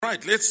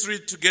right, let's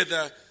read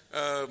together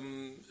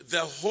the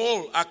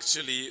whole,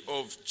 actually,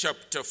 of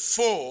chapter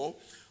 4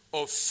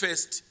 of 1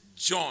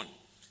 John.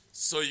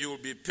 So you'll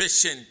be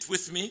patient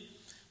with me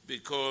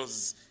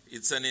because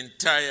it's an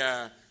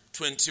entire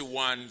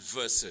 21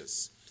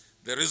 verses.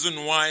 The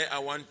reason why I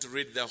want to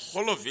read the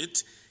whole of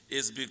it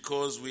is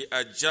because we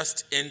are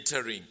just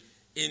entering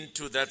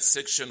into that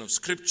section of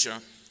Scripture,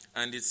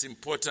 and it's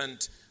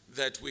important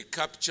that we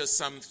capture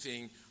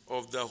something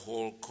of the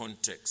whole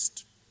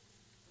context.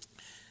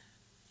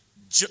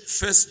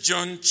 1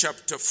 John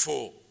chapter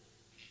 4.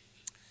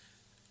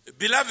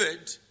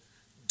 Beloved,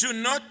 do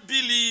not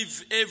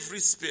believe every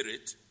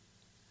spirit,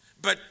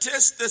 but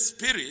test the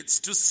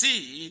spirits to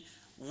see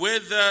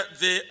whether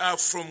they are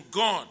from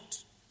God.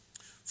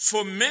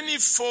 For many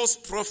false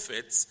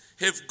prophets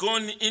have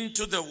gone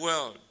into the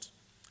world.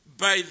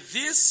 By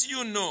this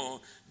you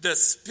know the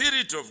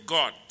Spirit of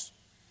God.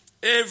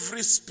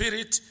 Every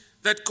spirit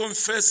that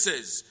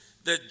confesses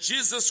that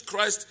Jesus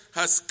Christ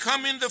has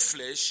come in the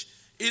flesh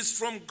is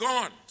from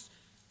God.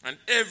 And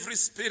every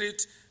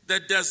spirit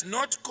that does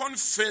not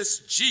confess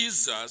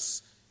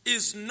Jesus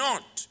is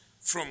not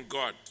from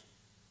God.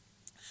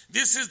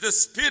 This is the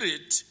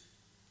spirit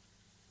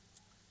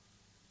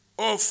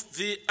of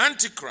the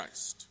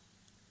Antichrist,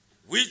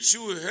 which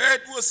you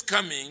heard was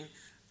coming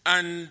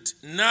and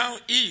now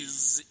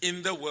is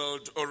in the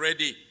world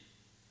already.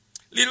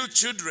 Little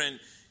children,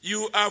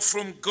 you are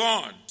from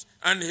God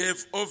and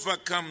have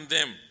overcome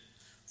them.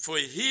 For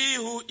he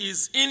who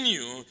is in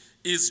you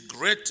is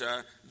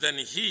greater than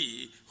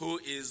he who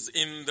is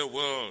in the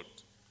world.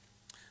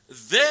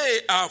 They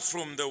are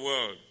from the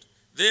world.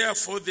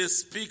 Therefore they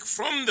speak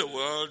from the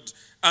world,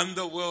 and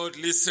the world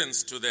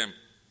listens to them.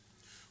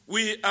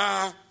 We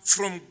are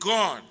from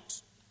God.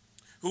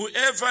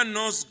 Whoever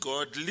knows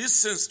God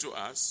listens to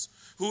us.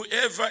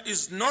 Whoever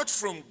is not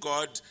from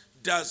God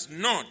does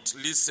not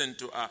listen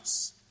to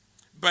us.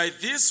 By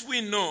this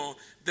we know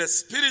the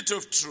spirit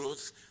of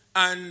truth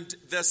and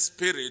the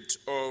spirit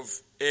of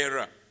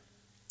error.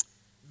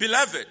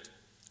 Beloved,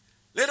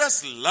 let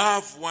us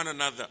love one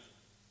another.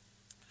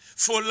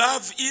 For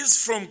love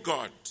is from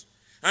God,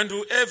 and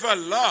whoever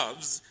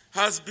loves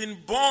has been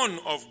born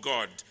of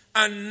God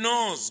and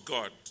knows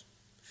God.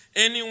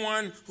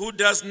 Anyone who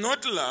does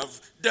not love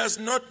does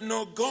not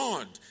know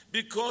God,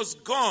 because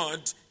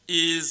God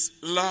is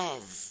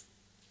love.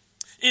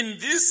 In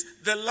this,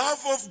 the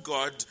love of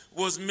God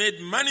was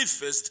made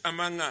manifest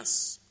among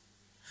us,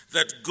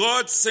 that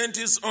God sent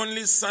his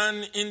only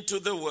Son into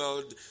the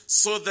world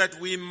so that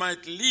we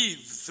might live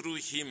through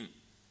him.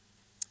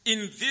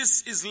 In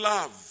this is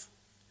love,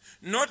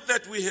 not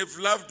that we have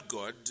loved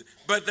God,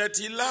 but that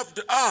he loved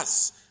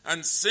us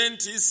and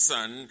sent his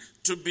Son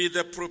to be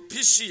the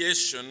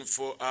propitiation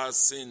for our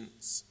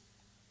sins.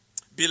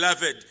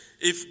 Beloved,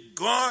 if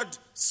God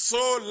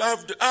so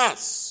loved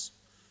us,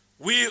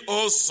 we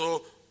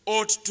also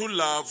ought to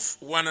love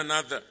one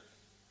another.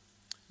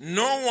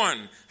 No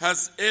one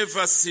has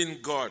ever seen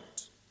God.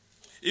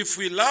 If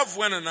we love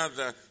one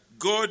another,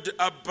 God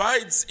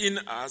abides in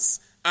us,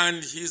 and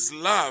his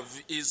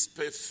love is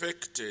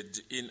perfected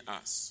in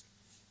us.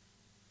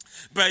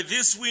 By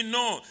this we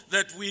know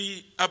that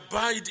we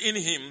abide in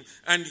him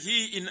and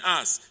he in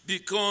us,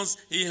 because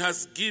he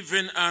has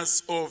given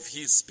us of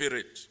his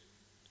Spirit.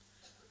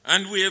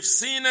 And we have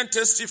seen and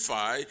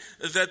testify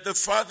that the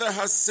Father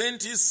has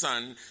sent his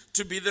Son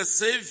to be the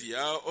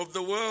Savior of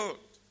the world.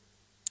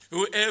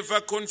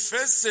 Whoever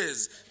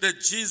confesses that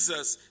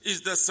Jesus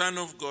is the Son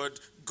of God,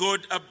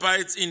 God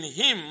abides in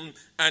him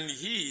and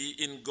he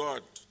in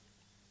God.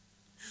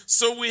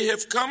 So we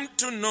have come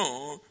to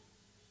know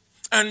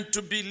and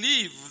to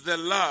believe the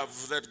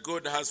love that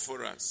God has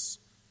for us.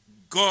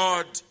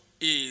 God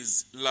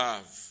is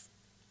love.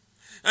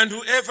 And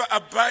whoever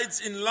abides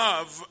in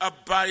love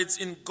abides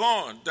in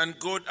God, and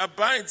God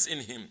abides in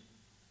him.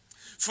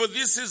 For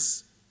this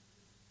is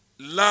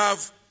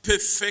love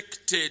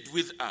perfected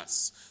with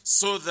us,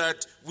 so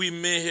that we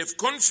may have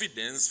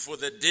confidence for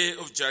the day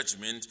of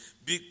judgment,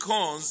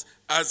 because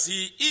as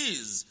he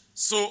is,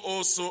 so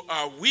also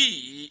are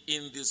we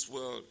in this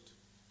world.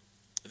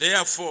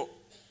 Therefore,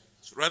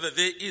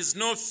 there is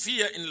no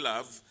fear in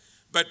love,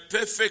 but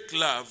perfect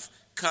love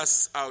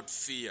casts out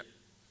fear.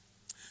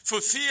 For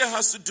fear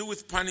has to do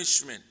with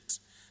punishment,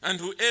 and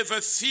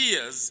whoever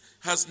fears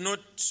has not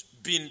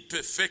been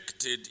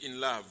perfected in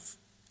love.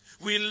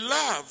 We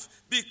love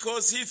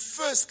because he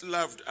first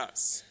loved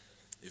us.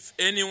 If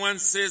anyone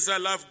says, I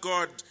love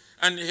God,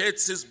 and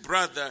hates his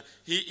brother,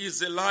 he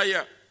is a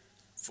liar.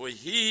 For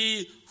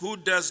he who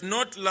does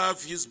not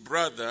love his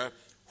brother,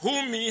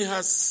 whom he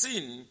has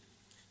seen,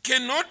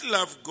 cannot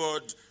love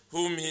God,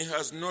 whom he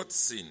has not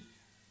seen.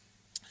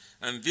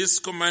 And this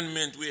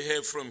commandment we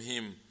have from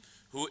him: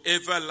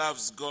 whoever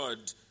loves God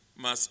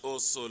must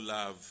also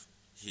love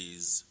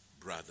his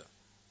brother.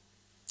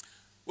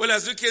 Well,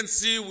 as you can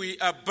see, we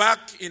are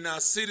back in our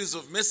series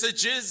of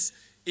messages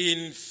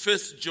in 1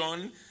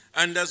 John.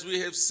 And as we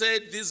have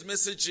said, these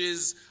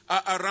messages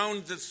are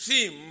around the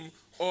theme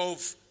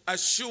of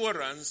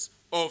assurance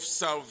of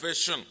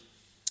salvation.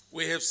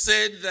 We have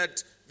said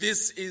that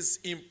this is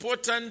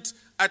important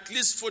at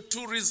least for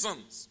two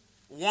reasons.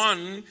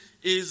 One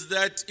is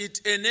that it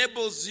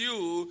enables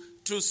you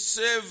to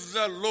serve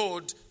the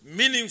Lord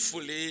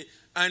meaningfully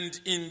and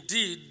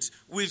indeed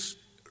with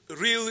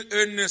real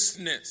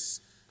earnestness.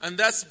 And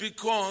that's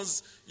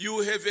because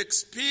you have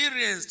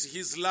experienced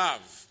his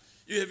love.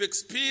 You have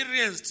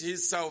experienced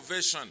his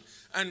salvation.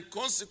 And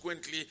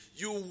consequently,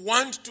 you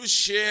want to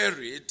share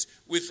it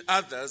with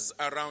others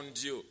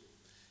around you.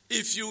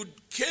 If you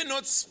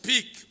cannot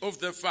speak of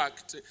the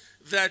fact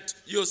that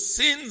your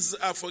sins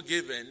are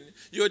forgiven,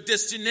 your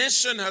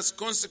destination has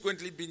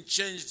consequently been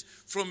changed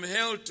from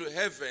hell to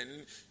heaven,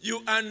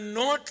 you are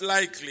not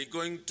likely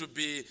going to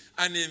be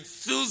an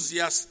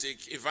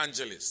enthusiastic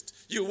evangelist.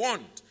 You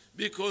won't,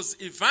 because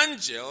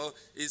evangel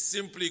is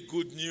simply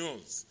good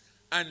news.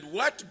 And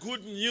what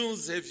good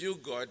news have you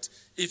got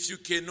if you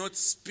cannot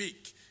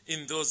speak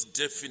in those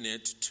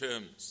definite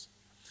terms?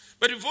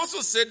 But we've also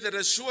said that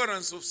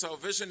assurance of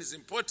salvation is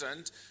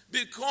important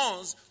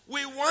because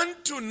we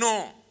want to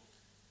know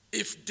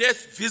if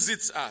death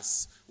visits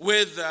us,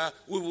 whether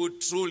we will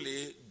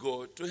truly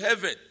go to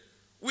heaven.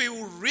 We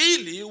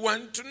really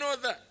want to know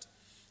that.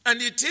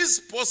 And it is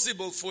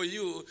possible for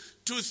you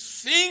to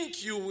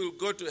think you will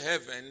go to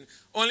heaven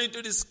only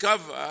to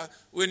discover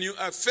when you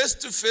are face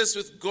to face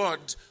with God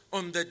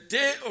on the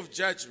day of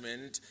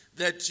judgment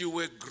that you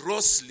were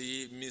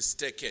grossly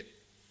mistaken.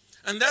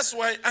 And that's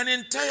why an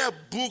entire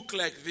book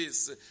like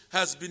this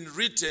has been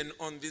written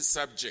on this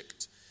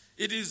subject.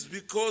 It is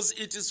because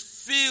it is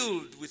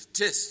filled with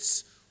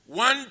tests,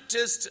 one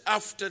test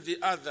after the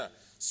other,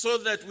 so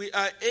that we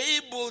are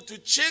able to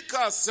check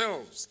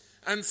ourselves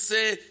and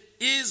say,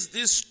 is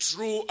this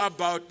true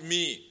about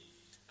me?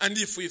 And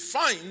if we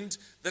find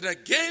that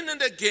again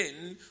and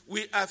again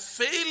we are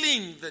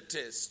failing the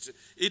test,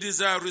 it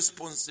is our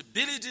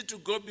responsibility to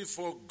go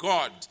before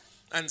God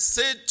and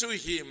say to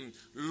him,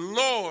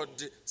 Lord,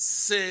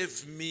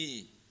 save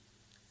me.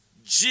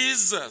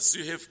 Jesus,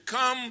 you have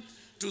come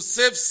to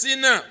save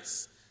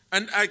sinners,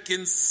 and I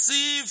can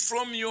see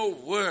from your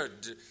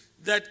word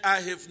that I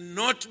have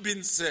not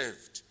been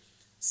saved.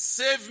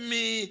 Save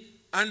me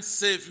and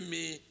save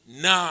me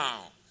now,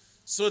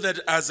 so that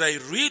as I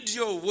read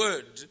your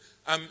word,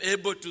 I'm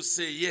able to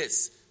say,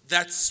 yes,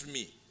 that's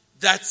me.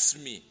 That's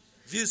me.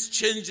 These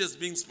changes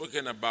being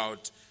spoken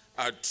about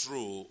are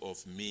true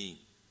of me.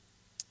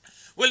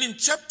 Well, in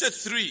chapter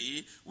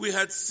 3, we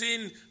had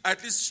seen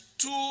at least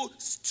two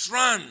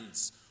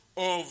strands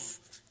of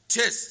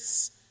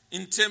tests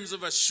in terms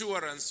of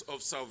assurance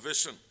of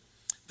salvation.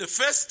 The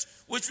first,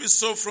 which we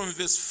saw from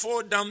verse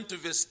 4 down to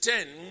verse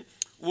 10,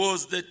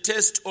 was the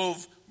test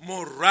of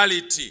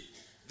morality,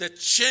 the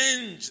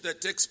change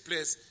that takes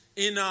place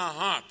in our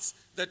hearts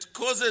that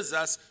causes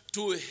us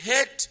to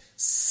hate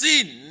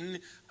sin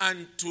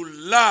and to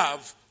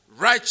love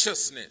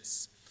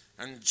righteousness.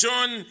 And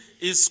John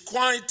is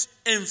quite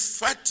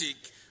emphatic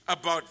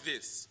about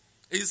this.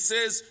 He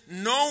says,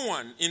 no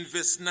one, in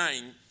verse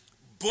 9,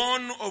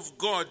 born of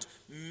God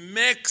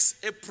makes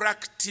a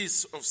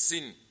practice of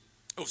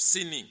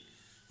sinning.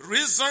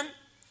 Reason,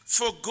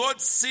 for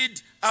God's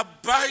seed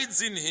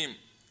abides in him.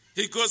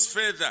 He goes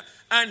further,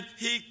 and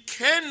he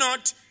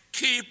cannot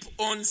keep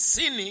on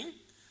sinning.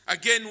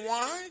 Again,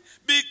 why?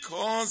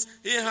 Because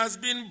he has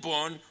been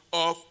born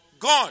of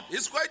God.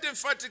 He's quite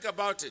emphatic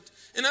about it.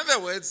 In other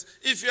words,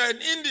 if you're an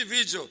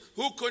individual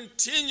who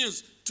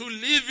continues to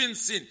live in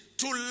sin,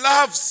 to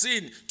love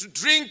sin, to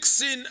drink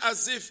sin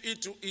as if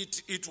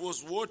it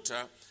was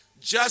water,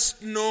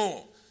 just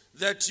know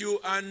that you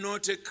are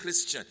not a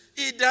Christian.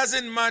 It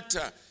doesn't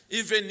matter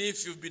even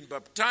if you've been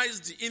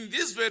baptized in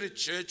this very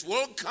church,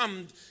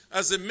 welcomed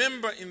as a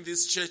member in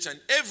this church and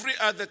every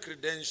other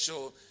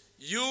credential,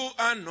 you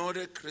are not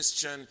a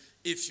Christian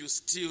if you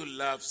still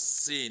love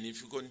sin,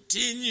 if you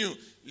continue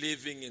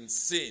living in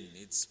sin.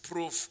 It's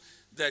proof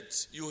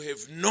that you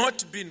have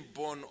not been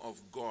born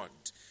of God.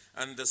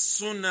 And the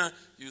sooner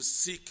you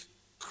seek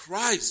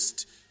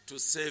Christ to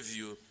save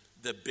you,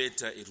 the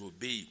better it will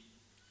be.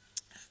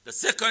 The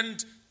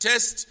second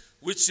test,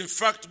 which in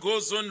fact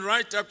goes on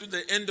right up to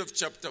the end of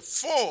chapter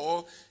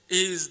 4,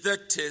 is the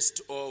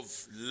test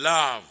of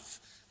love.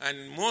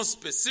 And more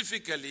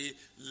specifically,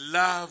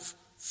 love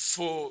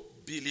for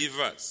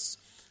believers.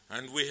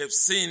 And we have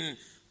seen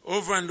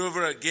over and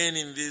over again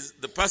in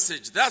the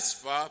passage thus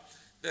far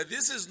that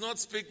this is not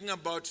speaking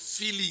about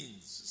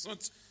feelings. It's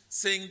not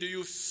saying, do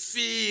you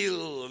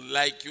feel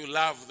like you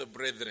love the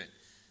brethren?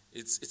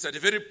 It's at a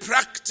very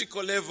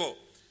practical level.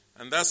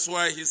 And that's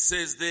why he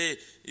says there,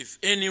 if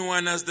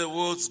anyone has the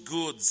world's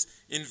goods,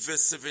 in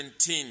verse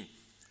 17,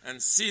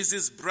 and sees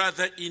his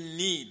brother in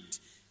need,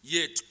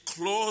 yet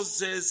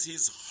closes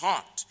his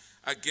heart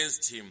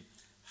against him,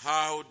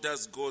 how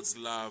does God's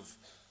love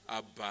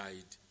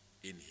abide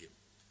in him?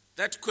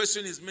 That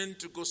question is meant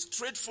to go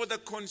straight for the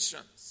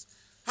conscience.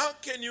 How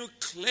can you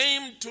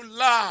claim to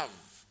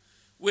love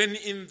when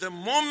in the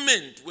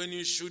moment when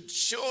you should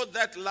show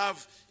that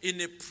love in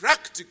a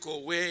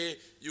practical way,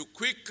 you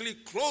quickly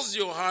close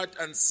your heart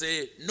and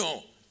say,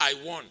 no, I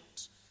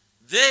won't.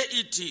 There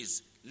it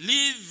is,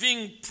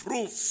 living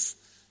proof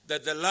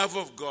that the love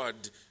of God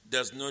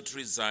does not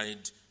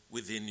reside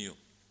within you.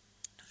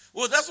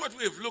 Well, that's what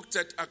we've looked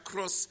at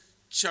across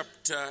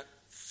chapter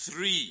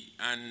 3.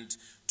 And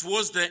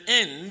towards the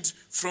end,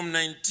 from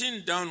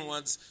 19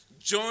 downwards,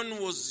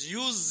 John was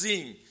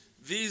using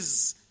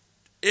these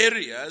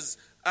areas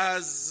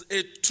as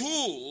a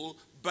tool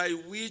by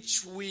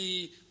which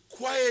we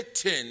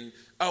quieten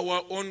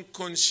our own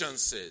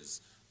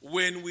consciences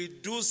when we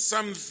do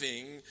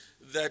something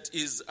that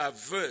is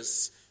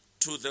averse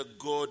to the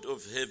God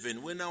of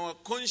heaven, when our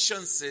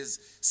consciences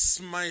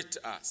smite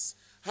us.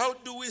 How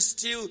do we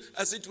still,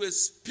 as it were,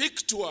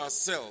 speak to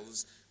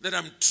ourselves that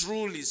I'm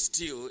truly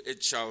still a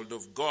child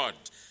of God?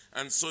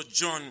 And so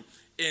John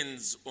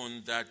ends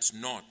on that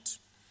note.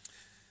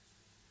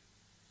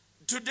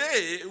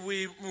 Today,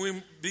 we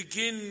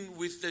begin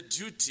with the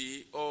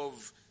duty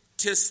of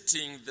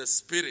testing the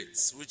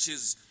spirits, which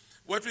is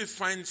what we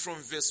find from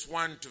verse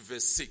 1 to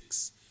verse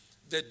 6.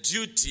 The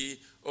duty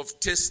of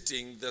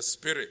testing the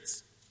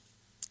spirits.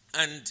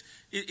 And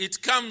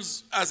it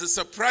comes as a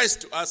surprise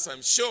to us,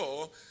 I'm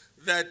sure,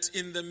 that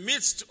in the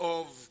midst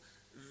of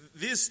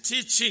these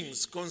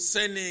teachings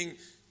concerning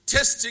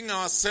testing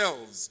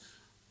ourselves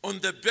on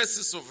the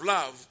basis of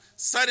love,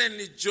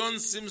 suddenly John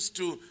seems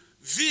to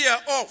veer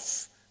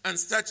off and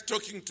start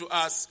talking to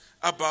us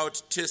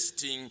about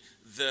testing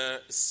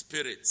the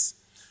spirits.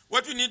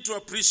 What we need to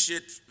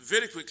appreciate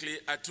very quickly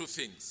are two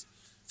things.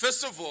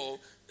 First of all,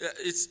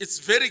 it's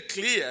very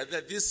clear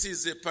that this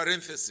is a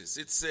parenthesis.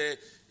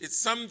 It's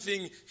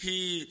something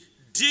he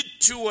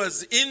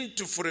detours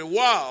into for a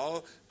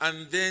while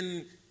and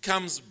then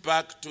comes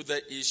back to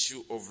the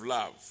issue of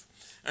love.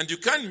 And you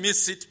can't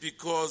miss it,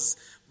 because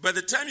by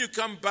the time you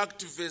come back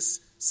to verse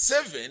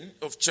 7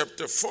 of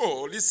chapter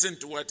 4, listen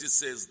to what he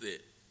says there.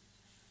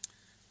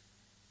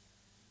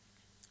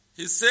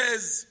 He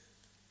says,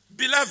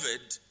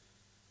 "Beloved,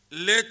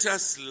 let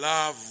us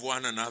love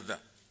one another,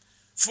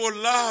 for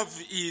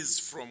love is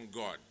from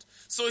God."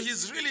 So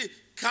he's really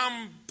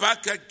come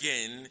back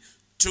again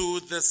to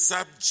the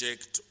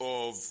subject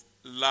of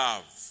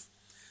love.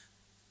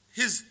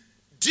 He's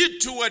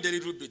detoured a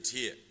little bit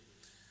here.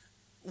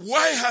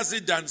 Why has he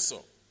done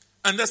so?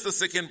 And that's the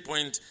second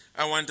point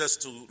I want us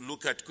to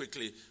look at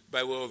quickly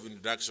by way of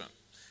introduction.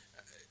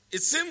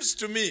 It seems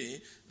to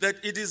me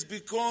that it is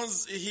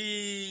because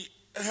he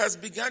has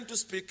begun to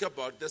speak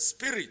about the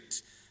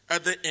Spirit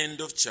at the end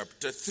of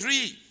chapter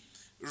 3.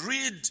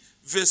 Read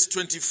verse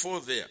 24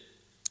 there.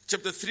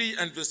 Chapter 3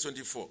 and verse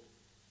 24.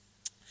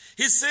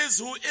 He says,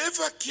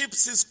 "Whoever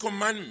keeps his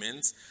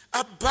commandments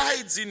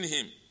abides in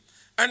him,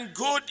 and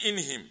God in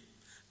him.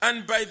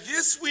 And by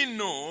this we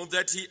know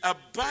that he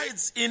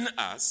abides in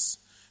us,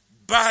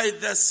 by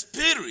the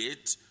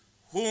Spirit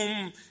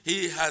whom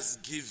he has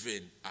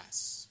given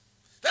us."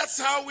 That's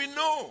how we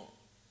know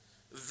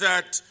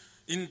that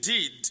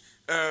indeed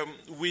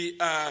we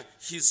are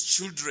his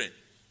children.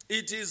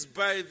 It is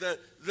by the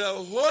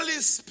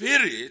Holy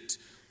Spirit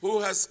who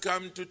has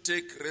come to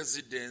take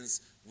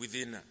residence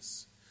within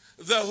us.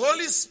 The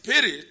Holy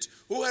Spirit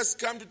who has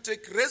come to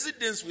take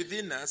residence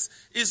within us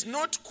is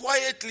not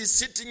quietly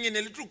sitting in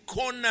a little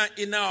corner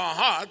in our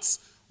hearts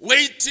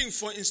waiting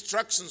for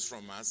instructions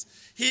from us.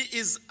 He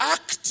is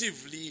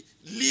actively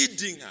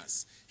leading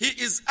us. He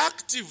is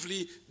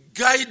actively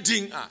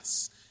guiding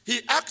us.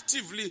 He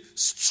actively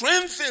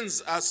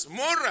strengthens us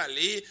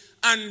morally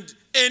and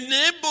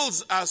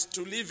enables us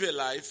to live a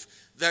life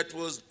that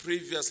was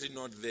previously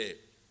not there.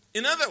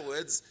 In other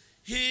words,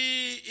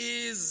 he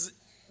is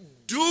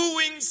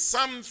doing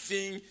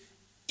something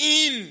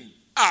in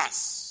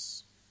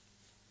us.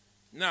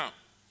 Now,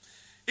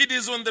 it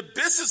is on the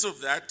basis of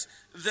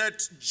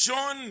that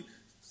John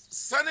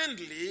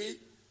suddenly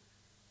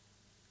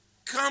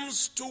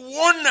comes to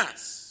warn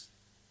us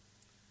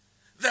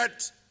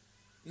that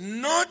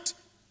not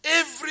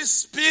every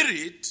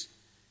spirit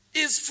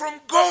is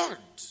from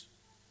God.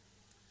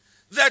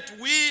 That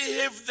we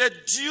have the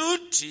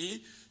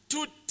duty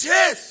to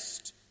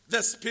test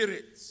the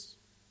spirits.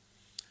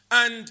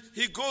 And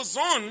he goes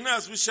on,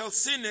 as we shall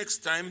see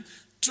next time,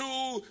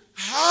 to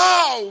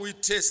how we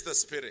test the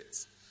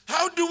spirits.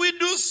 How do we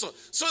do so?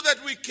 So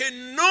that we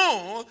can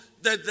know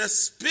that the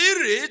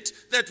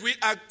spirit that we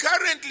are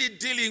currently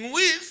dealing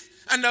with,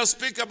 and I'll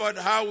speak about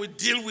how we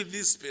deal with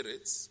these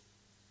spirits,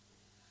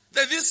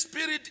 that this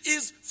spirit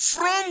is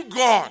from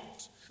God,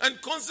 and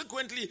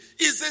consequently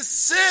is a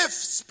safe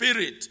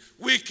spirit.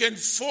 We can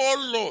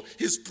follow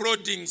his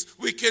proddings.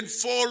 We can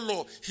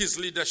follow his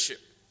leadership.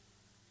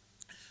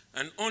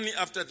 And only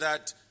after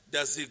that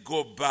does he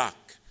go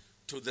back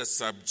to the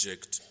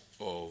subject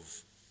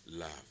of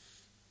love.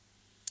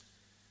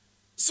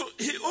 So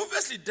he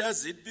obviously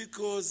does it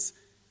because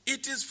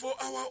it is for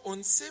our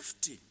own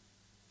safety.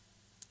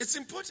 It's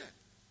important.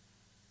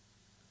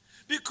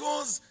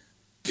 Because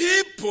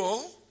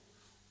people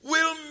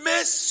will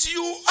mess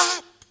you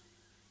up.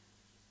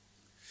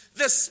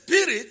 The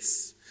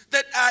spirits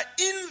that are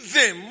in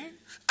them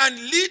and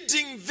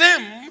leading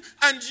them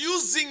and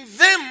using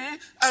them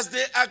as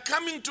they are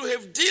coming to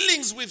have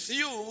dealings with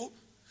you,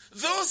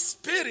 those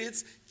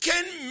spirits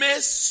can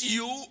mess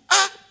you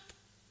up.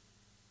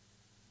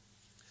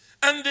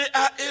 And there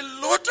are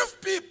a lot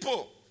of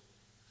people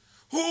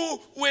who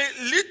were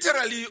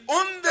literally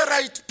on the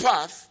right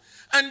path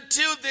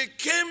until they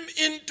came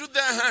into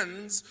the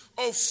hands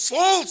of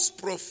false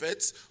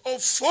prophets,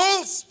 of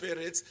false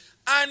spirits,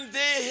 and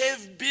they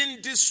have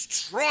been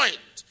destroyed.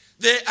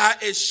 They are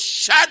a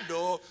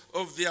shadow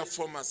of their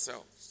former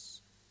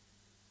selves.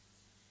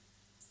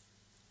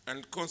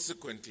 And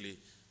consequently,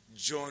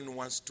 John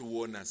wants to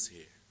warn us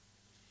here.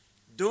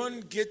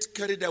 Don't get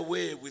carried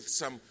away with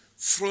some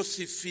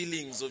frothy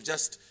feelings of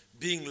just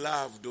being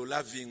loved or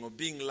loving or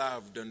being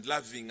loved and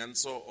loving and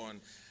so on.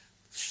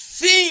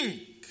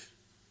 Think,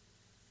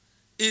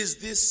 is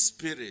this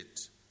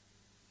spirit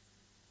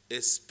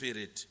a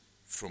spirit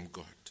from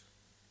God?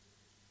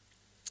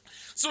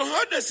 So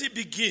how does he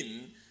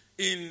begin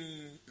in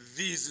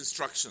these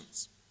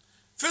instructions?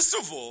 First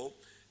of all,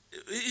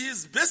 he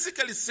is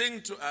basically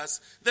saying to us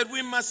that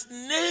we must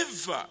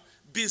never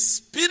be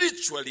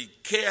spiritually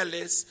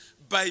careless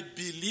by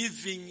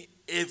believing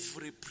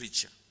every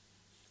preacher.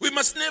 We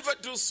must never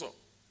do so.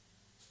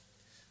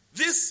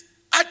 This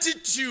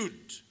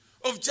attitude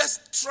of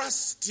just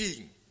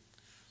trusting,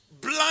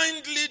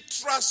 blindly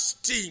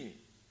trusting,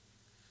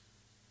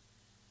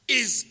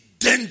 is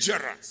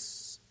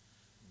dangerous.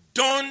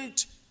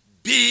 Don't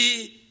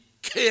be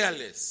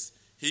careless,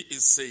 he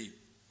is saying.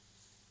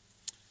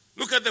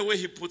 Look at the way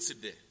he puts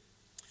it there.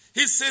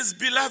 He says,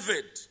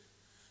 beloved,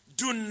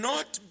 do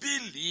not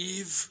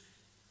believe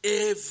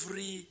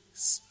every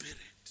spirit.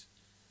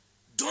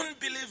 Don't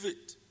believe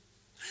it.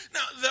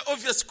 Now, the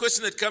obvious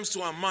question that comes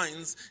to our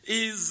minds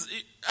is,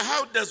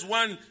 how does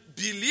one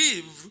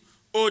believe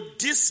or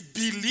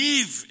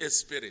disbelieve a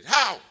spirit?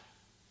 How?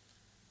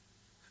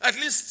 At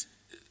least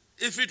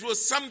if it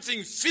was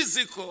something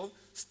physical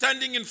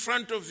standing in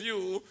front of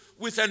you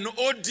with an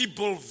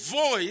audible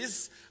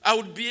voice, I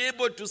would be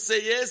able to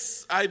say,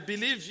 yes, I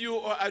believe you,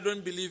 or I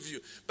don't believe you.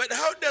 But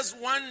how does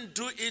one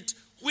do it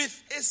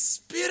with a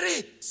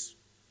spirit?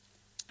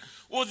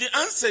 Well, the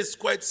answer is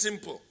quite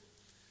simple.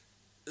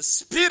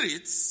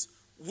 Spirits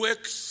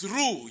work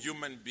through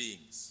human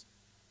beings.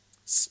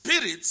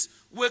 Spirits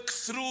work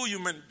through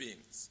human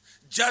beings.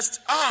 Just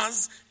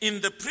as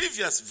in the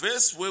previous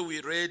verse where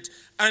we read,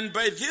 and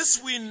by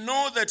this we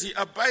know that he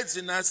abides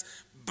in us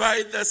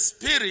by the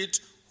Spirit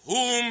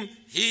whom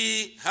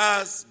he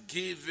has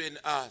given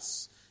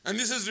us. And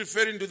this is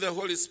referring to the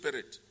Holy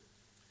Spirit.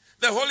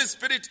 The Holy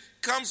Spirit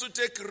comes to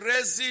take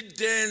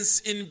residence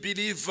in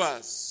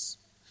believers.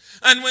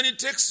 And when it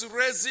takes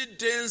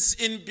residence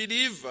in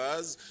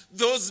believers,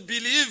 those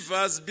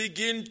believers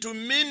begin to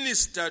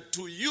minister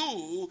to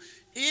you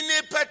in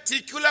a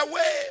particular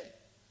way.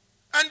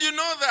 And you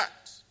know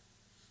that.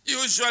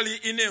 Usually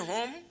in a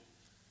home,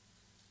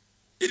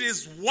 it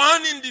is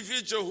one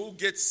individual who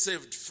gets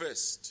saved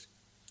first.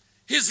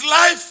 His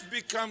life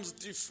becomes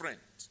different.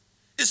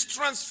 It's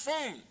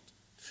transformed.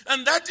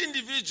 And that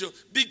individual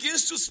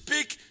begins to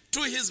speak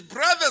to his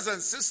brothers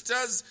and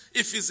sisters,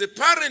 if he's a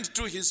parent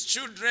to his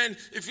children,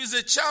 if he's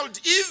a child,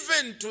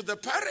 even to the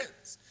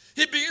parents.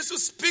 He begins to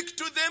speak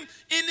to them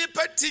in a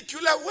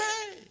particular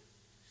way.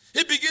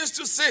 He begins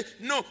to say,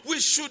 no, we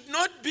should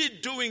not be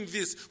doing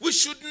this. We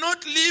should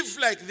not live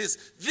like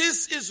this.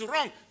 This is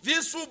wrong.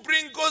 This will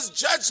bring God's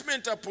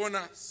judgment upon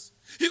us.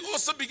 He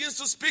also begins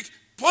to speak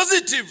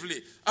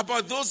positively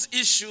about those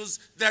issues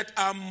that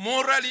are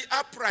morally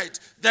upright,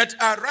 that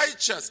are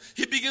righteous.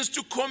 He begins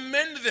to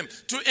commend them,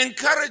 to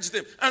encourage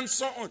them, and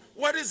so on.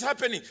 What is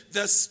happening?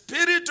 The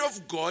Spirit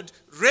of God,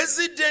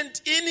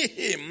 resident in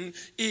him,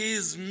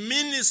 is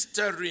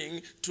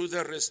ministering to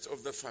the rest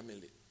of the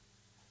family.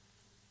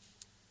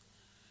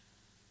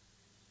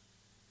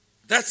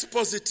 That's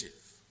positive.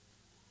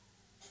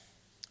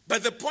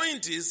 But the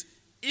point is,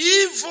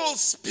 evil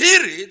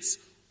spirits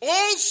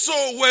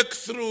also work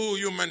through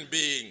human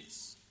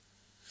beings.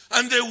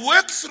 And they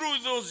work through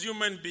those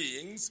human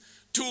beings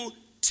to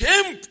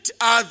tempt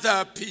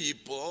other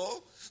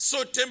people.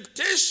 So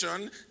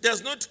temptation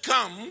does not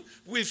come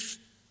with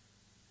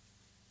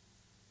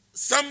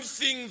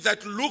something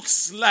that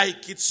looks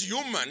like it's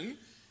human,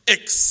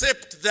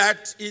 except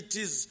that it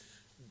is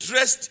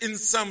dressed in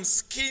some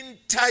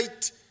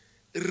skin-tight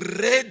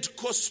red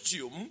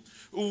costume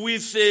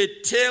with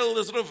a tail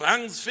that sort of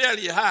hangs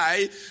fairly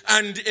high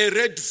and a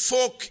red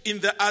fork in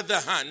the other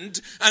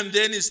hand, and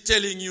then is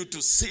telling you to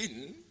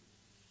sin.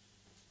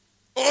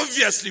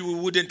 Obviously, we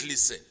wouldn't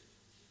listen.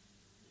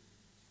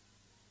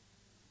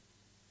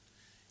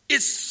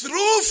 It's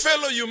through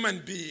fellow human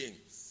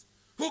beings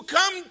who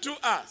come to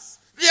us.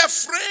 They are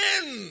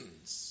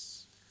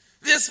friends.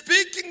 They're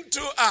speaking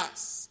to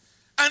us.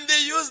 And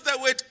they use the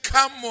word,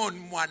 come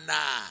on,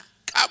 mwana.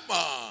 Come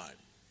on.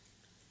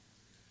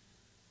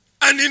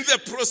 And in the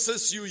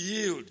process you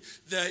yield.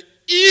 The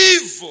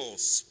evil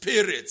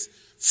spirits,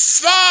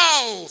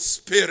 foul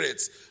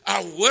spirits,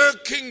 are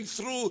working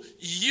through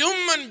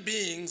human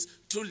beings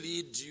to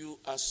lead you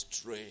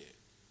astray.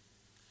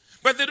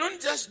 But they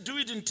don't just do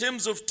it in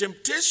terms of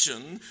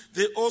temptation,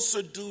 they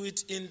also do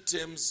it in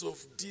terms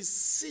of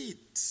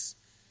deceit.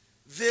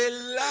 They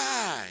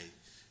lie.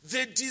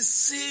 They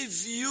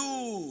deceive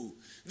you.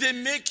 They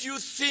make you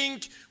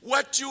think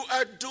what you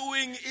are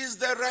doing is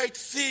the right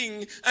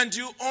thing, and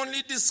you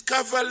only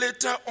discover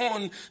later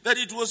on that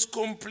it was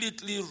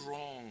completely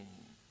wrong.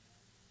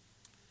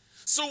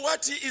 So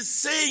what he is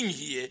saying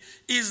here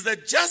is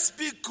that just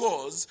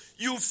because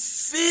you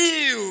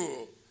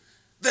feel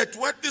that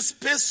what this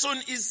person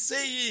is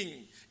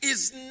saying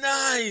is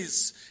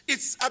nice,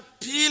 it's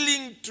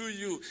appealing to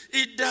you,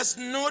 it does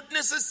not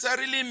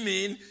necessarily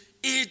mean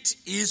it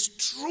is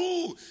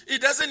true.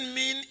 It doesn't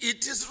mean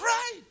it is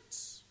right.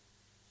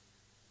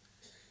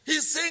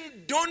 He's saying,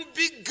 don't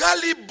be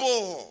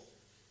gullible.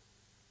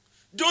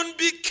 Don't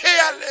be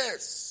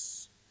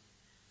careless.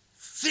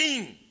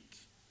 Think.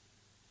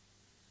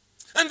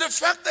 And the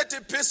fact that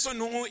a person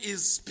who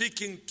is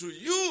speaking to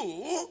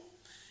you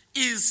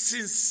is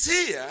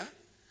sincere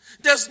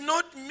does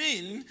not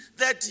mean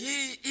that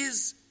he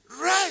is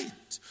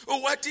right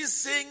or what he's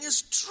saying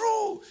is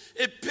true.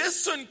 A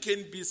person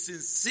can be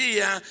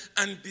sincere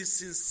and be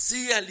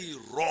sincerely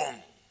wrong.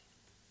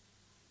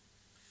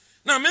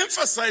 Now, I'm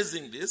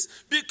emphasizing this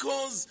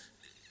because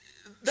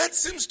that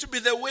seems to be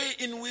the way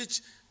in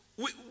which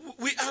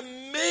we are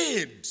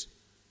made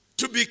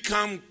to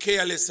become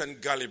careless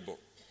and gullible.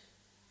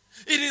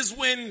 It is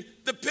when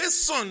the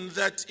person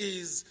that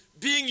is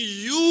being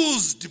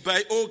used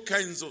by all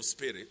kinds of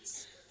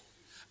spirits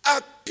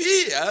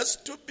appears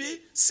to be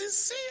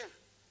sincere.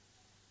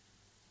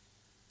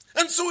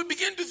 And so we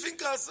begin to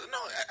think, no,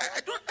 I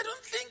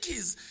don't think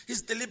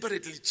he's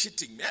deliberately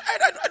cheating me.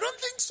 I don't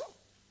think so.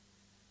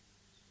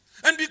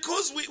 And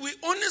because we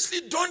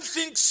honestly don't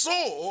think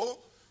so,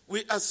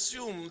 we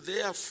assume,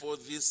 therefore,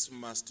 this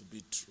must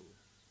be true.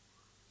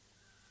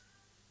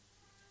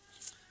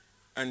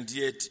 And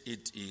yet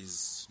it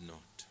is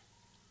not.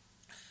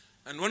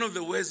 And one of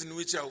the ways in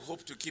which I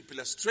hope to keep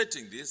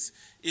illustrating this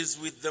is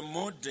with the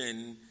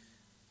modern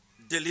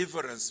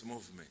deliverance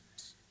movement,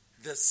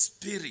 the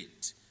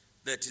spirit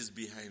that is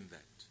behind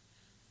that.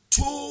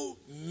 Too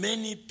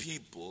many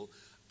people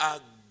are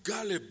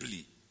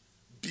gullibly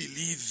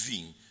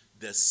believing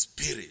the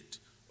spirit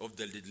of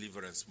the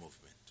deliverance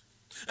movement.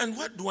 And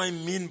what do I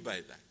mean by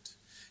that?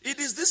 It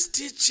is this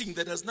teaching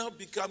that has now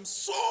become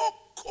so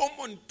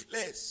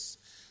commonplace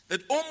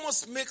that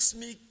almost makes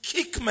me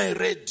kick my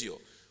radio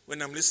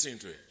when I'm listening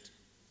to it.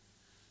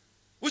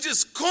 Which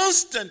is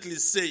constantly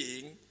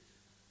saying,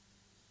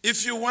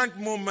 if you want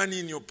more money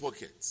in your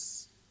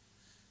pockets,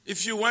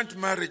 if you want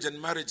marriage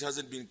and marriage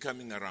hasn't been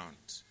coming around,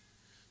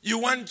 you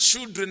want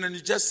children and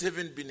you just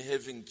haven't been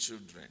having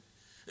children,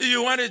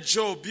 you want a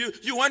job,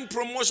 you want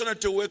promotion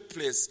at your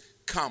workplace,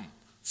 come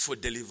for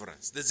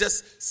deliverance. There's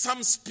just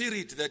some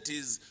spirit that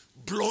is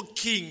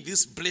blocking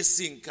this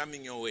blessing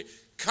coming your way.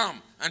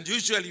 Come. And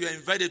usually you are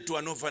invited to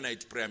an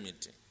overnight prayer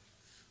meeting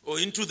or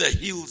into the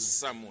hills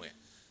somewhere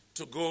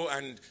to go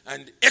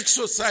and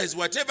exercise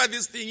whatever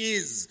this thing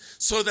is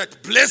so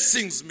that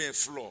blessings may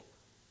flow.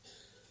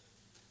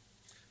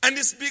 And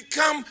it's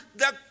become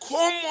the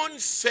common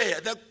fare,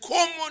 the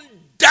common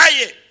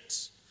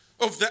diet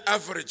of the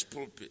average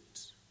pulpit,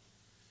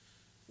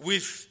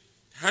 with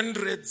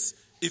hundreds,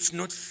 if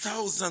not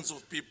thousands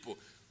of people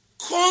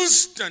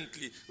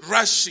constantly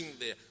rushing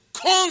there,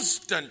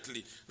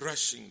 constantly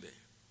rushing there.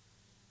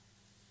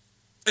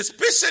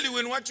 Especially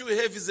when what you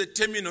have is a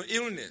terminal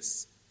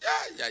illness.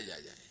 Yeah.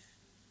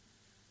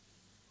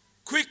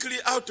 Quickly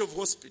out of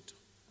hospital,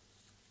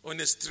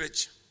 on a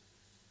stretcher,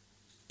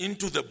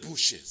 into the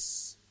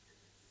bushes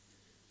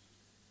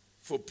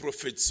for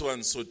Prophet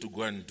so-and-so to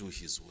go and do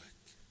his work.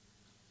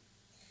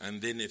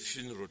 And then a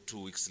funeral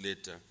 2 weeks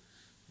later.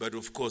 But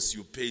of course,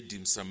 you paid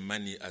him some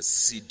money as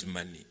seed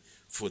money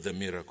for the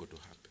miracle to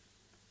happen.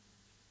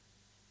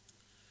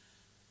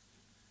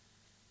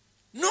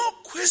 No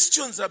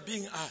questions are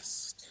being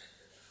asked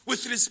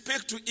with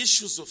respect to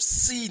issues of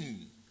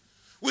sin,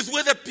 with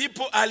whether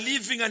people are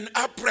living an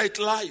upright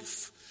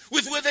life,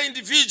 with whether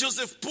individuals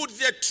have put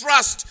their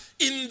trust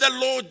in the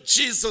Lord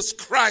Jesus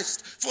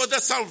Christ for the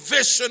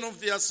salvation of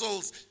their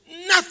souls.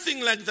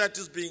 Nothing like that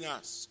is being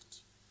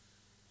asked.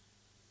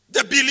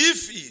 The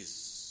belief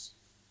is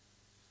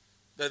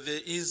that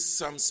there is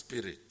some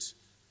spirit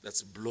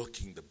that's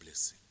blocking the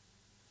blessing.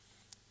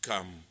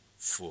 Come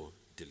for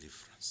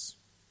deliverance.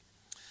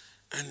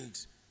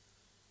 And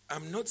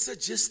I'm not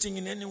suggesting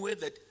in any way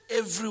that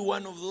every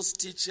one of those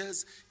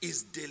teachers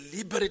is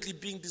deliberately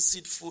being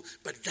deceitful,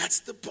 but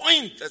that's the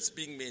point that's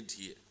being made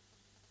here.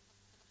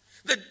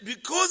 That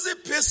because a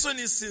person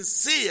is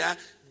sincere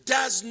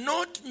does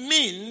not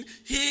mean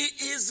he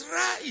is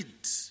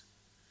right.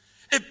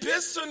 A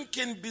person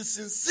can be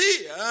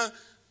sincere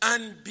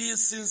and be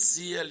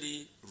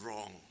sincerely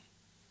wrong.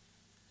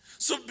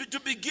 So to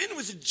begin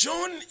with,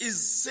 John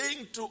is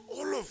saying to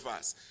all of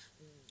us,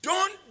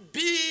 don't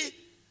be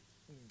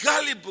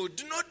gullible.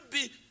 Do not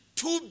be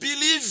too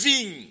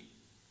believing.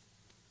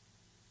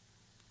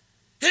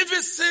 Have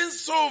a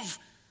sense of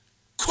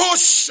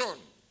caution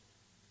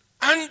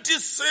and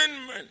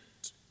discernment,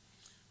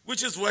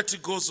 which is what he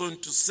goes on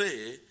to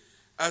say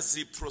as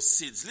he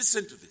proceeds.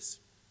 Listen to this.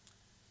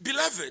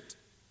 Beloved,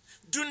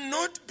 do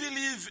not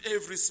believe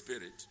every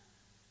spirit,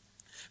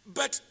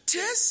 But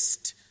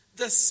test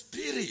the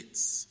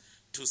spirits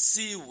to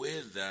see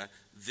whether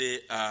they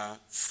are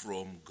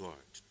from God.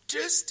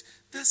 Test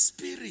the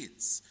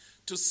spirits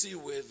to see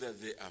whether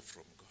they are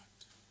from God.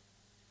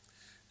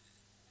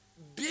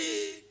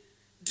 Be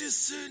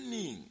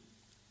discerning.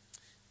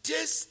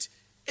 Test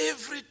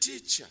every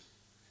teacher.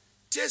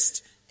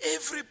 Test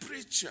every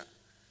preacher,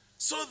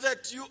 so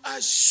that you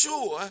are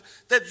sure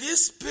that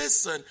this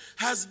person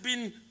has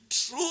been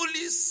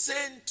truly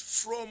sent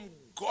from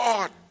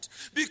God.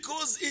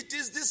 Because it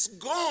is this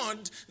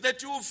God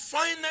that you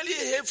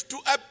finally have to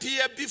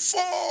appear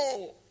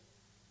before.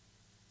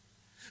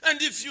 And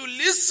if you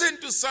listen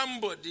to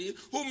somebody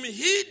whom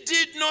he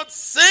did not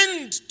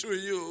send to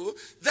you,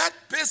 that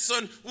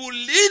person will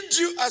lead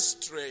you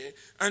astray.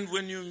 And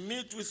when you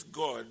meet with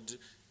God,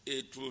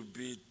 it will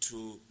be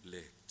too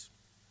late.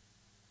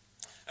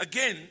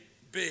 Again,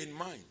 bear in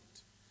mind,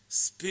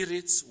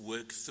 spirits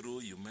work through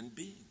human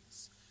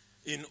beings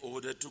in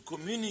order to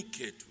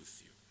communicate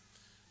with you.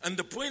 And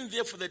the point,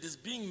 therefore, that is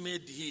being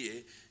made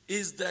here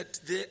is that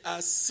there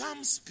are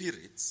some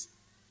spirits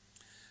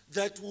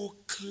that will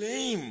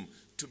claim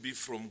to be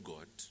from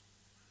God,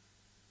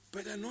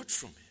 but are not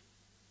from Him.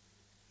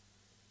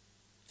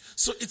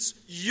 So it's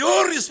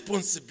your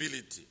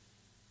responsibility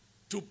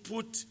to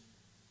put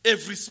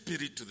every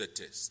spirit to the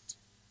test.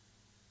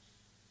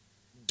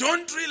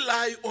 Don't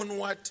rely on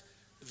what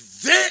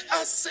they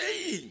are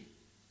saying.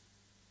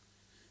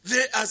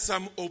 There are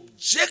some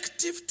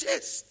objective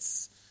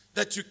tests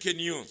that you can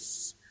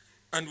use.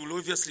 And we'll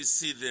obviously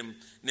see them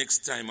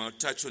next time. I'll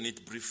touch on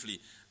it briefly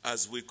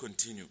as we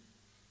continue.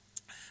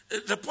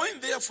 The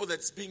point, therefore,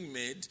 that's being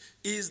made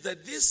is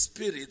that these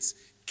spirits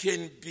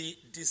can be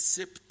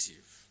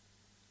deceptive.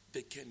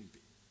 They can be.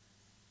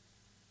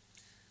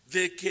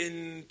 They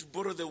can, to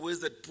borrow the words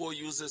that Paul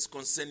uses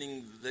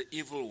concerning the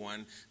evil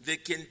one, they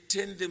can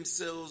tend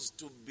themselves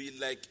to be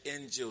like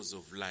angels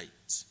of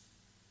light,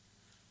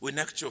 when in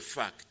actual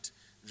fact,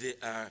 they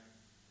are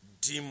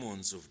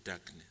demons of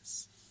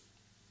darkness.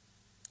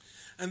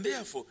 And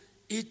therefore,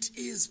 it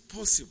is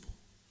possible.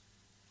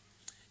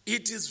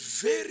 It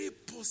is very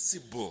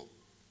possible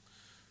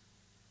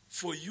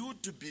for you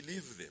to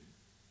believe them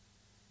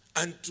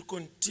and to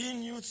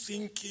continue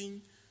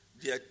thinking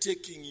they are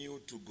taking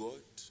you to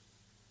God,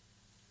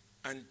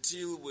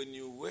 until when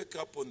you wake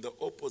up on the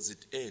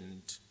opposite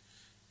end,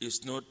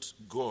 it's not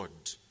God,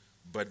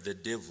 but the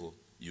devil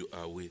you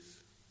are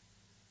with.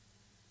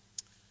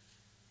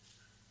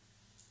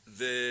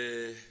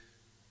 There's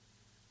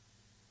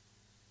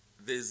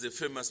a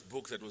famous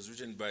book that was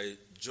written by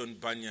John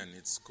Bunyan.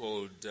 It's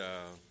called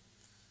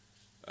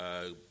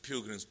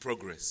Pilgrim's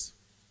Progress.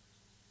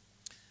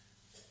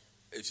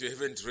 If you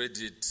haven't read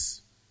it,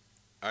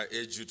 I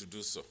urge you to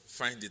do so.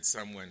 Find it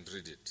somewhere and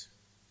read it.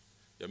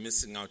 You're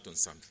missing out on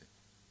something.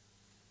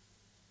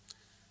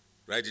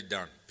 Write it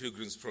down,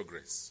 Pilgrim's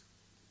Progress.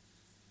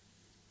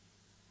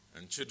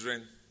 And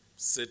children,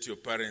 say to your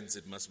parents,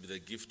 it must be the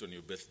gift on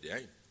your birthday.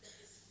 Eh?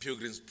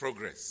 Pilgrim's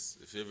Progress,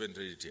 if you haven't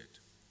read it yet.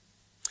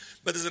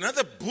 But there's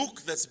another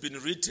book that's been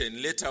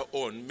written later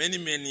on, many,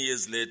 many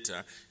years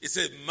later. It's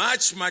a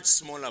much, much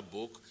smaller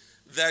book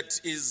that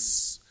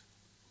is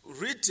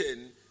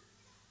written,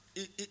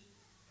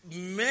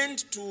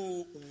 meant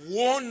to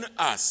warn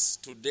us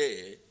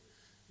today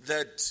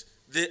that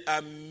there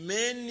are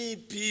many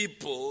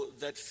people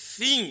that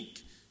think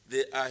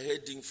they are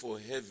heading for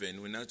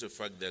heaven when in actual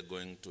fact they're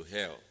going to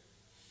hell.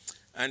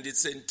 And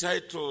it's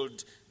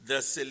entitled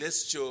The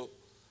Celestial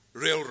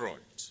Railroad.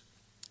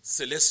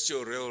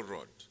 Celestial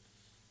Railroad.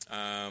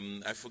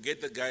 I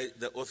forget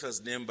the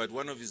author's name, but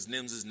one of his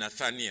names is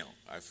Nathaniel.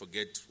 I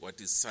forget what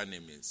his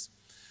surname is.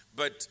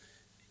 But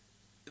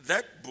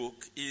that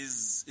book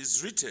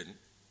is written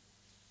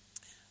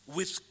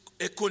with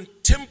a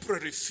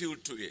contemporary feel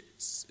to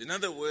it. In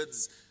other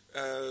words,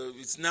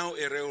 it's now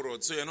a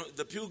railroad. So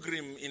the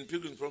pilgrim in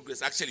Pilgrim's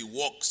Progress actually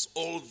walks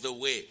all the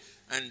way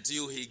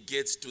until he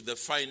gets to the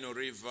final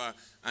river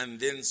and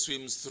then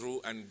swims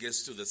through and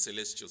gets to the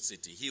celestial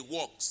city. He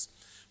walks.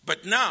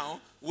 But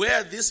now,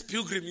 where this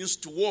pilgrim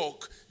used to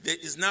walk, there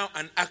is now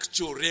an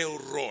actual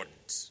railroad.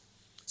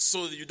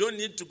 So you don't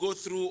need to go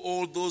through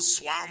all those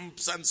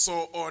swamps and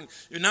so on.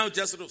 You now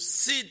just sort of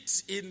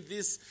sit in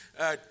this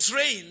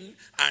train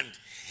and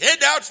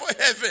head out for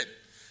heaven.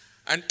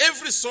 And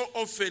every so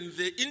often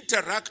they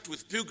interact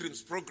with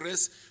Pilgrim's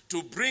Progress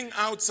to bring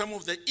out some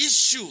of the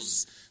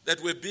issues that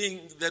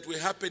were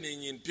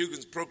happening in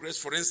Pilgrim's Progress.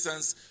 For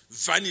instance,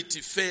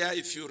 Vanity Fair.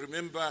 If you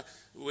remember,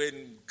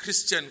 when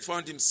Christian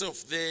found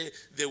himself there,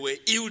 they were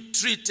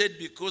ill-treated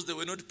because they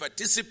were not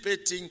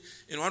participating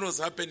in what was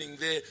happening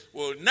there.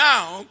 Well,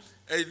 now,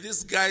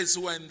 these guys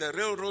who are in the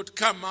railroad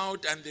come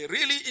out and they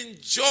really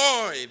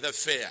enjoy the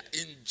fair.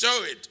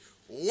 Enjoy it.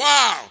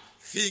 Wow,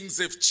 things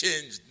have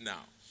changed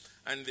now.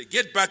 And they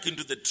get back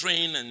into the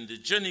train and the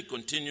journey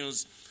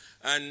continues.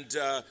 And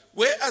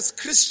whereas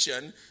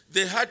Christian,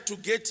 they had to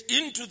get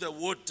into the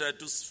water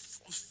to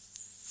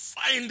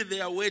find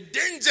their way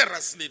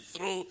dangerously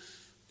through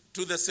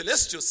to the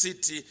celestial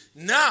city.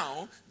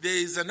 Now there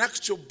is an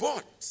actual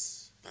boat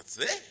that's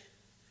there.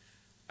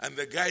 And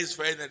the guy is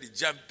finally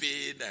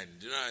jumping, and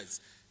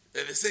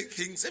they're saying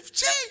things have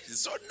changed.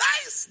 It's so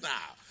nice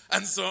now,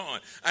 and so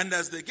on. And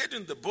as they get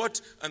in the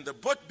boat, and the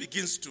boat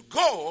begins to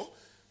go,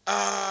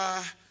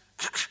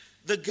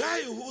 the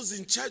guy who's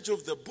in charge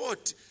of the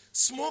boat,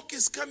 smoke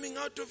is coming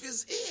out of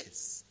his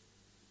ears.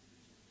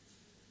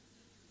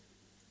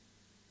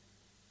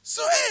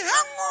 So, hey,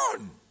 hang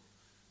on.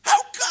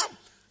 How come?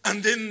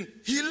 And then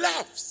he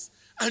laughs.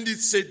 And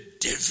it's a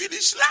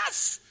devilish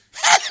laugh.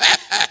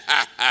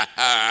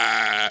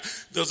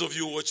 Those of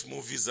you who watch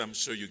movies, I'm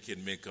sure you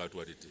can make out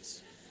what it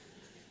is.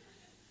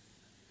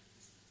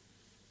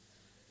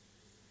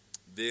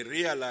 They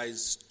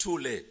realize too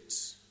late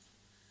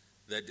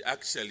that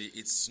actually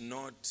it's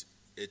not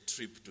a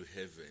trip to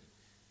heaven,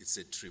 it's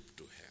a trip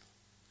to hell.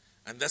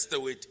 And that's the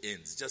way it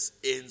ends. It just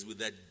ends with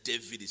that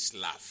devilish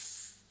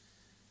laugh.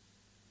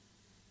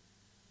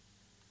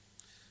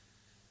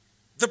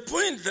 The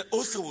point the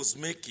author was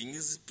making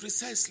is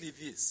precisely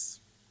this.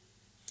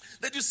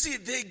 That you see,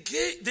 they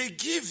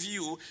give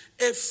you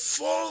a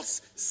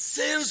false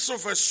sense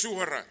of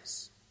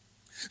assurance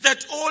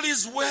that all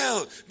is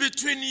well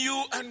between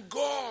you and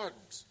God.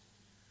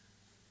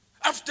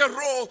 After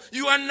all,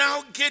 you are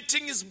now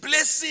getting his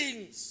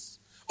blessings.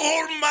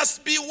 All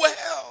must be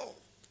well.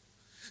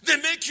 They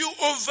make you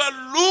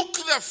overlook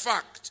the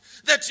fact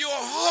that your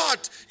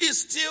heart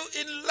is still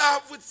in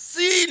love with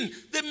sin.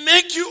 They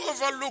make you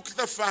overlook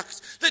the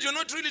fact that you're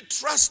not really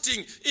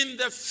trusting in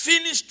the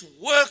finished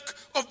work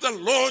of the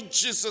Lord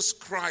Jesus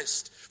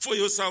Christ for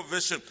your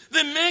salvation.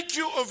 They make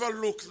you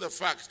overlook the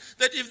fact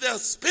that if the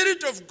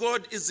Spirit of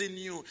God is in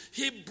you,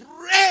 he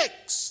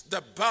breaks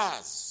the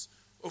bars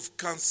of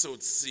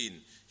cancelled sin.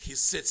 He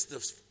sets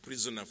the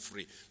prisoner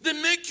free. They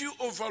make you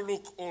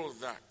overlook all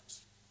that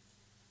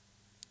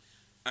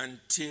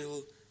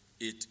until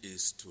it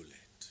is too late.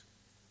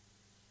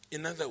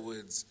 In other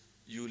words,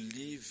 you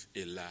live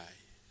a lie.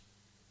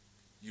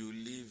 You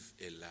live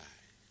a lie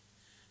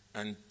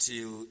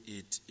until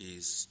it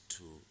is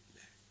too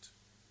late.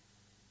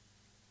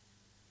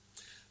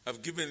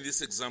 I've given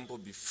this example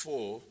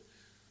before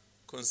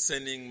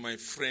concerning my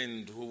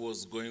friend who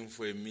was going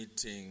for a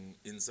meeting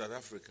in South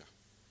Africa.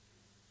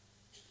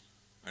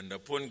 And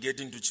upon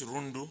getting to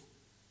Chirundu,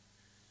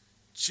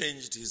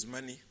 changed his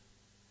money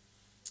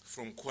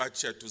from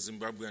kwacha to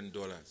Zimbabwean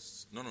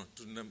dollars.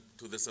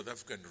 To the South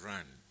African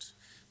rand.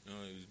 No,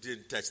 you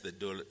didn't touch the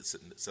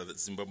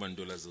Zimbabwean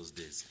dollars those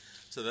days.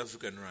 South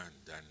African rand.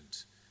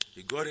 And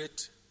he got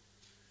it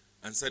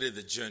and started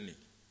the journey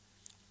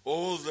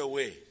all the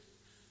way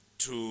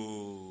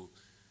to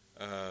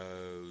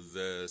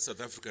the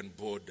South African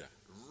border,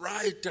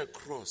 right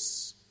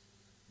across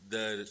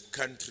the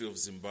country of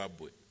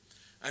Zimbabwe.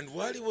 And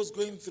while he was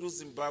going through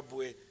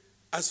Zimbabwe,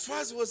 as far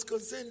as he was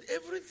concerned,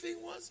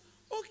 everything was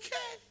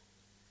okay.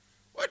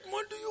 What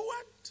more do you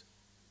want?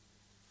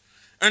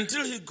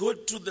 Until he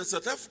got to the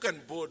South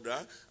African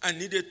border and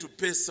needed to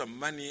pay some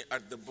money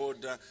at the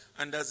border.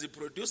 And as he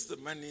produced the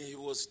money, he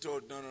was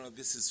told, no,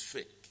 this is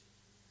fake.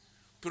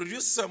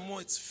 Produce some more,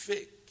 it's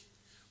fake.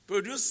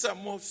 Produce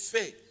some more,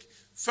 fake.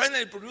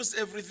 Finally, produced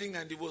everything,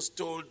 and he was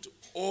told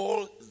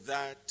all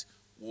that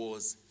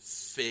was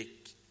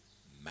fake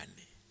money.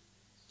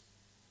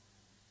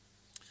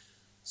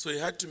 So he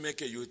had to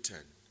make a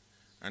U-turn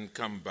and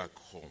come back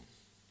home.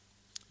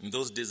 In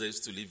those days, I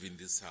used to live in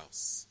this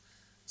house.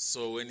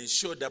 So when he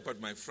showed up at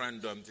my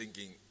front door, I'm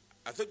thinking,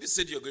 I thought you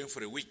said you were going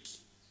for a week.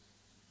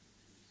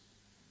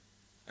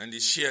 And he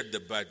shared the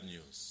bad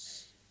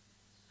news.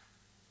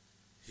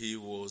 He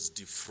was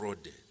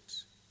defrauded.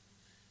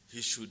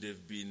 He should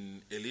have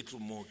been a little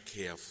more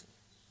careful.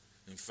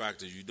 In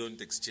fact, you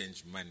don't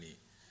exchange money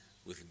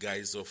with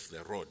guys off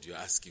the road. You're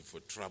asking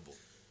for trouble.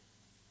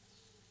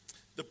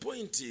 The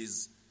point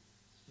is,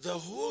 the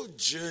whole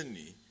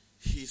journey,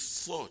 he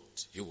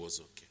thought he was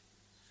okay.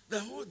 The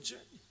whole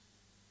journey.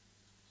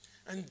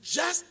 And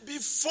just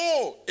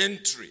before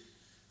entry,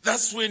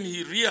 that's when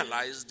he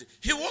realized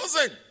he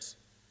wasn't.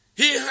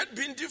 He had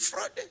been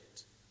defrauded.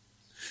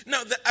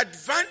 Now, the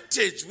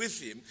advantage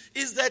with him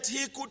is that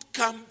he could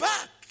come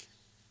back.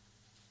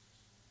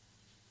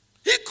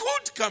 He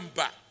could come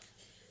back.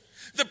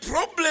 The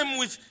problem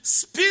with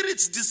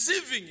spirits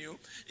deceiving you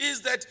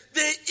is that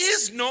there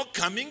is no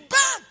coming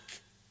back.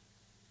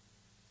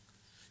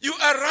 You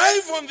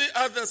arrive on the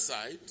other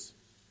side.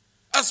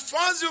 As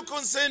far as you're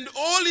concerned,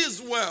 all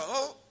is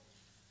well.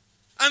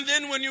 And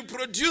then when you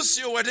produce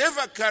your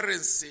whatever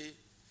currency,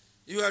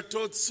 you are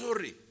told,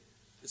 sorry,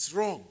 it's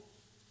wrong.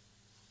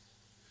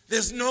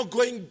 There's no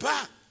going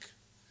back.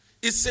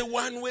 It's a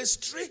one-way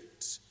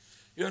street.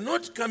 You're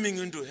not coming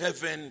into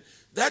heaven.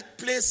 That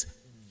place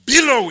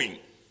billowing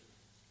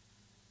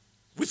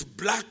with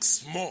black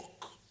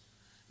smoke.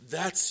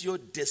 That's your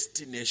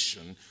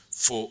destination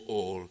for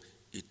all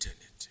eternity.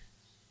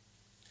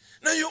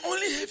 Now you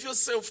only have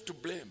yourself to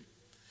blame.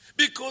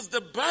 Because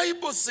the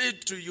Bible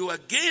said to you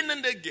again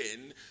and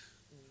again,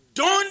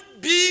 don't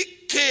be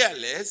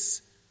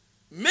careless.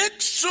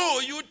 Make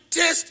sure you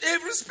test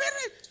every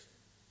spirit.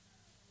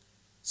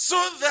 so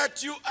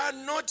that you are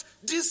not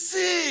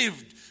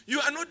deceived. You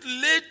are not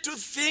led to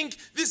think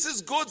this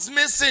is God's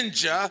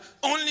messenger,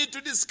 only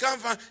to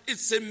discover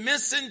it's a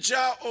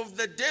messenger of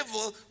the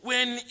devil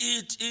when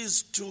it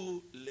is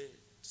too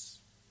late.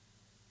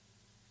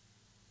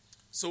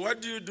 So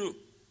what do?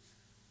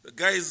 The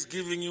guy is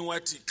giving you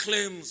what he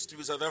claims to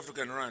be South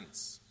African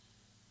rands.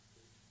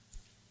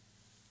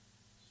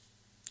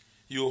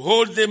 You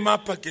hold them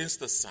up against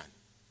the sun.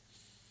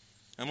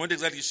 I'm not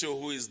exactly sure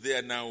who is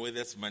there now,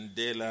 whether it's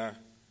Mandela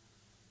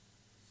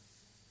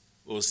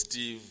or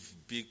Steve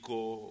Biko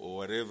or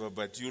whatever,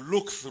 but you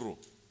look through.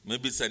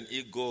 Maybe it's an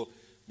ego,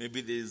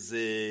 maybe there's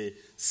a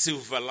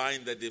silver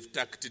line that they've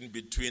tucked in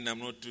between, I'm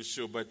not too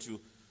sure, but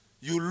you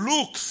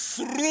look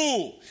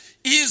through.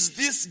 Is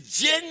this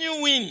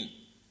genuine?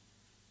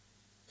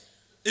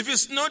 If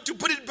it's not, you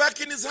put it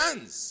back in his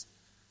hands.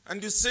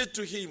 And you say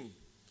to him,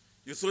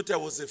 you thought I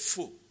was a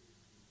fool.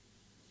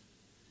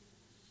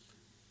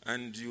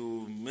 And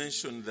you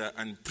mention the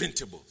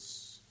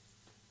unprintables.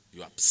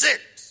 You're upset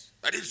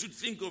that he should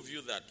think of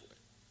you that way.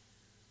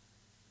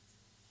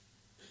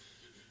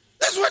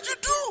 That's what you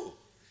do.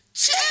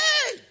 Check.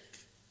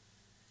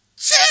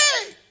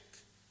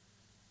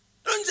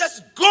 Don't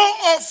just go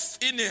off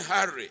in a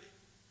hurry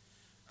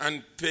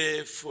and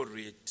pay for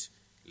it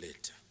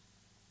later.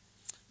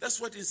 That's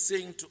what he's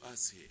saying to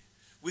us here.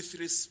 With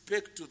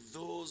respect to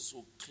those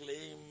who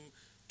claim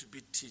to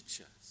be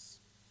teachers,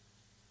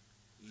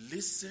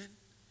 listen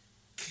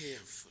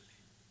carefully.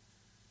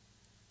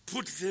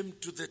 Put them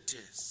to the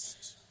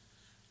test.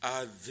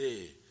 Are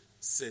they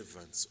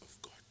servants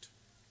of God?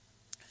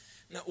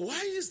 Now,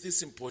 why is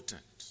this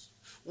important?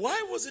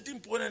 Why was it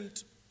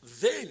important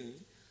then?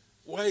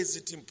 Why is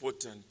it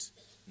important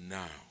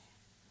now?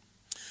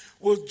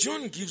 Well,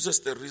 John gives us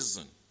the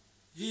reason.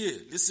 Here,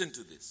 listen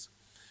to this.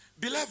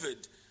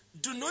 Beloved,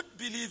 do not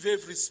believe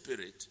every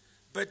spirit,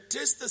 but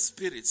test the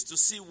spirits to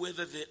see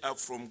whether they are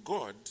from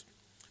God,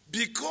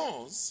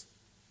 because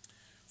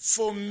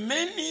for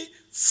many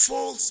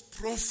false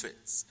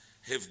prophets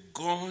have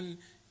gone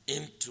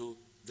into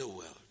the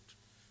world.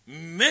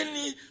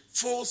 Many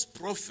false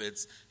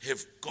prophets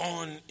have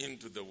gone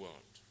into the world.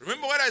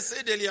 Remember what I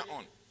said earlier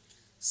on.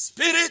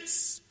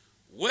 Spirits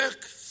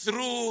work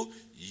through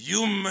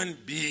human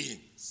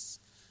beings.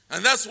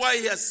 And that's why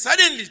he has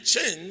suddenly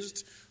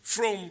changed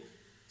from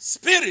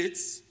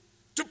spirits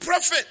to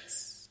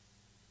prophets.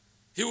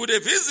 He would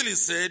have easily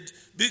said,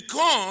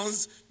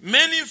 because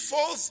many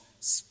false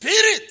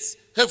spirits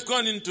have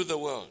gone into the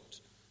world.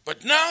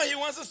 But now he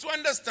wants us to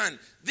understand,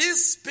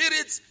 these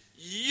spirits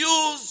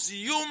use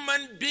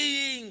human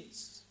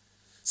beings.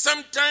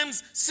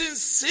 Sometimes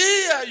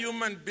sincere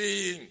human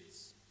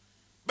beings.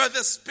 But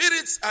the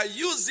spirits are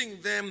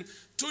using them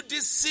to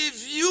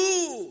deceive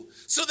you,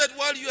 so that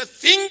while you are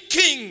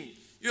thinking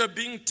you are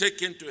being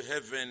taken to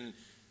heaven,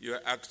 you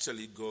are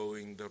actually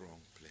going the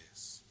wrong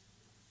place.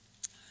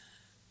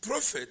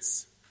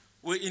 Prophets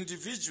were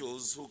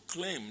individuals who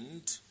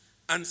claimed,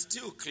 and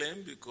still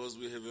claim, because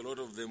we have a lot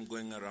of them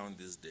going around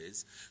these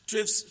days, to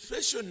have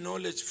special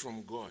knowledge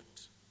from God.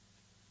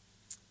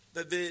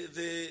 That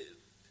they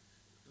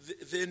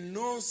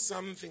know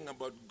something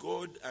about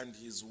God and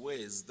his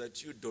ways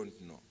that you don't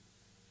know.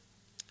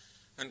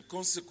 And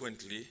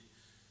consequently,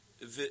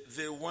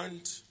 they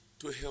want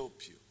to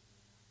help you.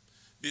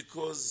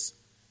 Because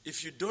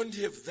if you don't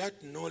have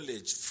that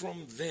knowledge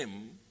from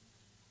them,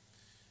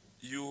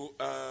 you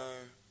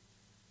are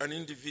an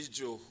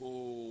individual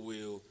who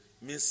will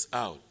miss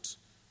out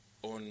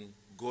on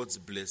God's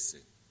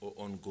blessing or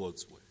on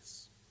God's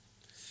ways.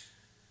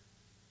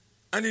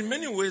 And in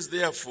many ways,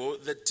 therefore,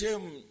 the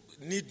term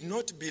need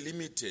not be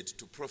limited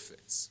to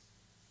prophets.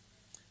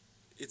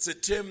 It's a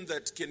term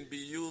that can be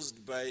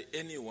used by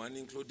anyone,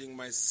 including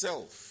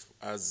myself,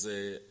 as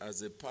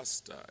a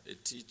pastor, a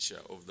teacher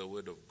of the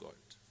Word of God.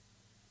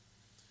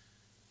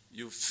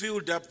 You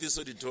filled up this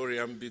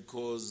auditorium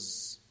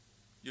because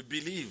you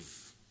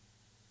believe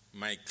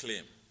my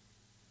claim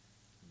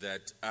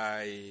that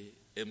I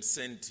am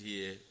sent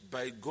here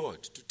by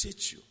God to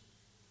teach you.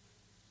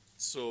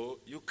 So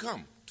you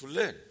come to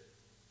learn.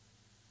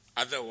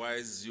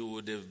 Otherwise, you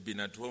would have been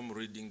at home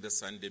reading the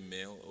Sunday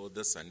Mail or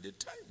the Sunday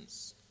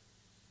Times.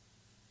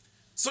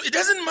 So it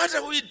doesn't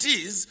matter who it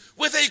is,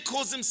 whether he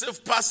calls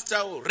himself pastor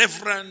or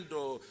reverend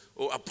or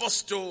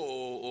apostle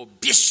or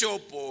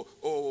bishop or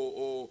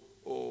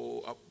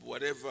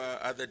whatever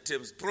other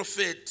terms,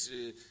 prophet,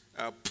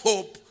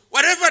 pope,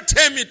 whatever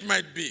term it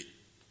might be,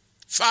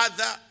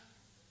 father.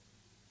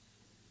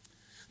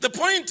 The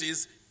point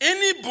is,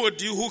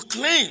 anybody who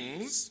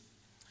claims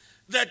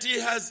that he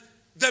has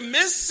the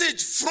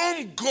message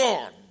from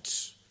God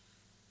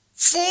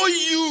for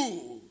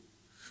you,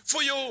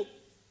 for your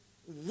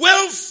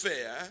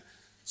welfare,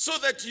 so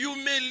that you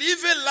may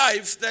live a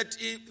life that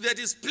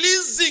is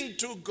pleasing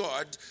to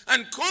God,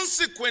 and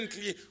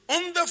consequently,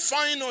 on the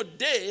final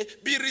day,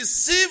 be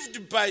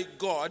received by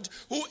God.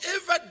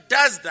 Whoever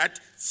does that,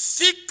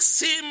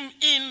 fix him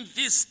in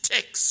this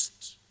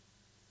text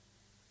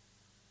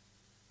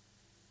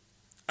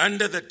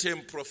under the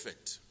term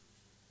prophet.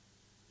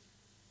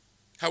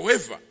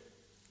 However,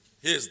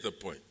 Here's the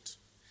point.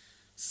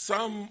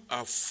 Some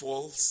are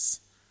false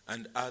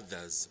and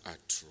others are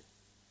true.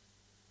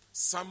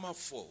 Some are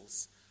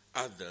false,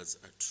 others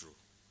are true.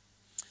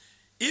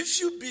 If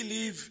you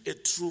believe a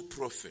true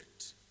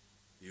prophet,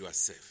 you are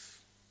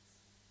safe,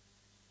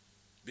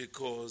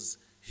 because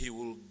he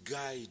will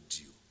guide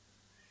you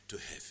to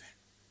heaven.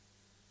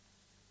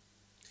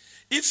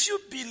 If you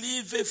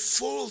believe a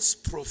false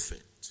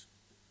prophet,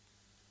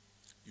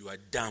 you are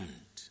damned.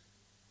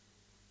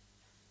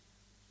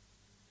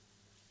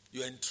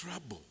 You are in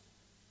trouble,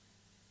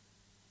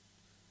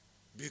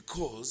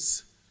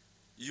 because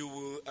you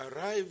will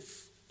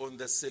arrive on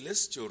the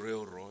celestial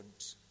railroad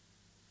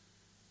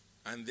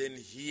and then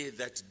hear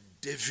that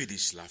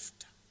devilish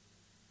laughter.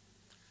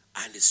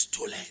 And it's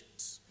too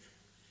late.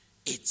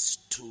 It's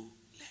too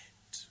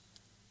late.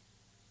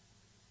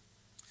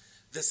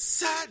 The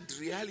sad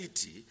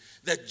reality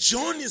that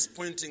John is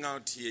pointing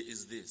out here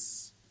is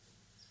this: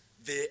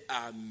 there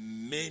are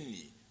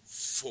many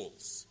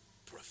false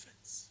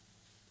prophets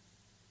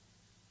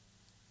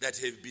that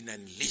have been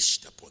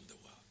unleashed upon the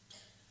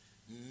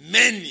world.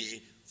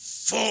 Many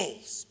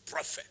false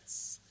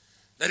prophets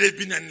that have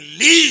been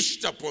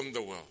unleashed upon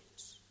the world.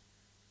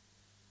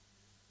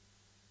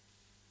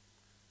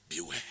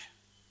 Beware.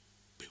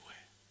 Beware.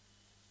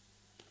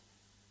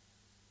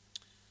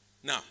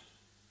 Now,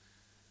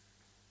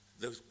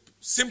 the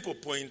simple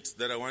point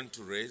that I want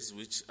to raise,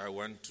 which I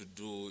want to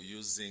do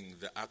using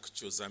the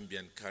actual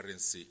Zambian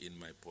currency in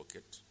my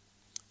pocket,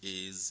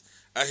 is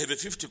I have a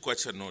 50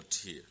 kwacha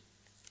note here.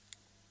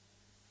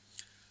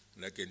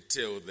 And I can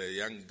tell the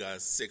younger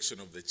section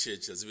of the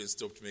church has even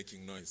stopped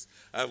making noise.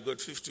 I've got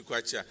 50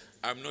 kwacha.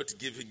 I'm not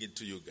giving it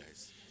to you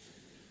guys.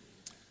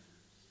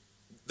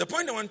 The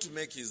point I want to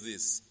make is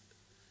this.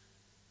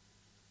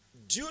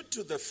 Due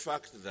to the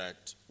fact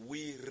that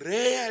we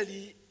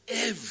rarely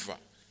ever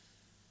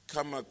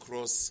come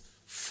across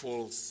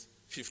false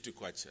 50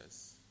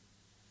 kwachas,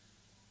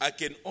 I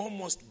can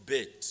almost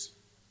bet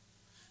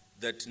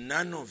that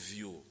none of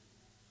you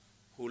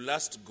who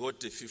last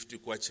got a 50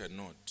 kwacha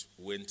note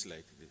went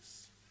like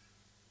this.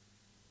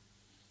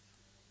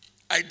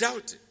 I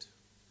doubt it,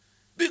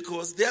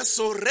 because they are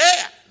so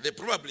rare. They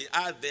probably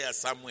are there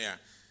somewhere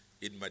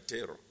in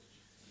Matero.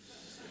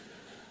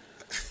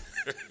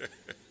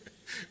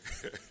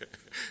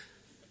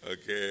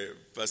 Okay,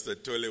 Pastor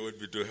Tole would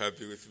be too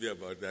happy with me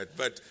about that.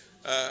 But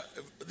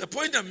the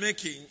point I'm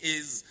making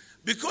is,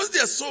 because they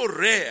are so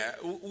rare,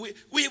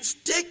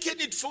 we've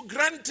taken it for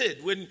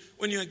granted. When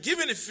you are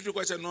given a 50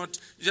 kwacha note,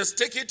 you just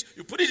take it,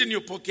 you put it in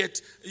your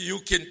pocket, you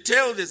can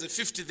tell there's a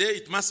 50 there,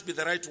 it must be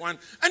the right one,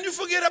 and you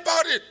forget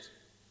about it.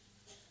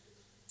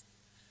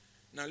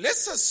 Now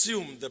let's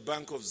assume the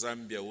Bank of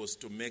Zambia was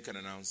to make an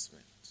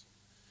announcement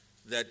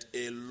that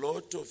a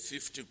lot of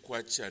 50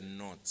 kwacha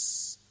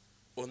notes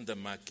on the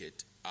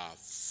market are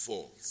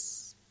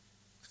false.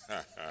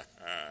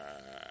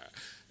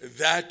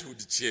 That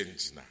would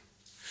change now.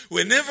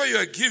 Whenever you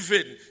are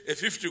given a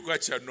 50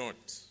 kwacha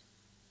note,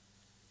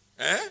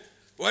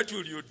 what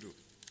will you do?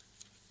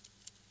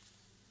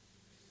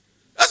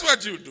 That's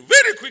what you do.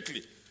 Very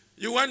quickly,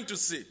 you want to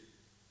see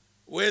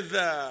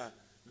whether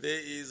there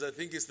is, I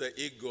think it's the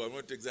ego, I'm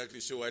not exactly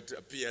sure what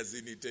appears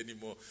in it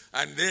anymore,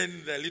 and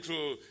then the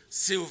little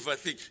silver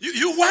thing.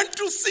 You want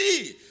to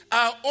see,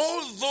 are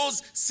all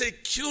those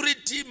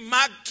security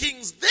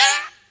markings there?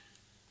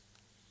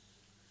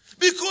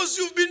 Because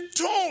you've been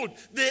told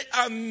there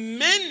are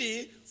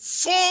many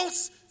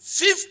false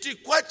 50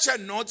 kwacha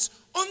notes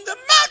on the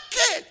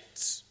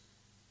market.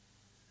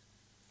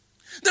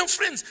 Now,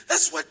 friends,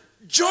 that's what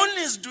John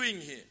is doing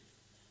here.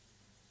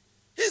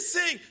 He's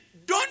saying,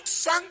 don't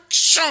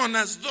function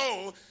as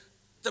though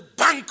the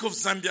Bank of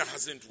Zambia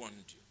hasn't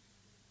warned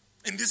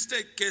you. In this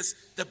case,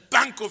 the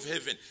Bank of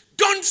Heaven.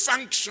 Don't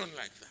function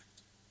like that.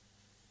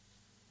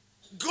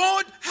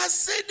 God has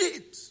said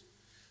it.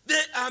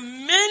 There are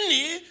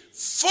many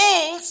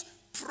false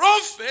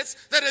prophets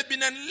that have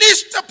been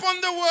unleashed upon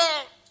the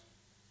world.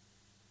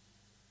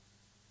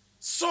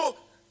 So,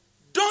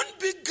 don't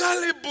be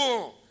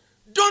gullible.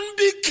 Don't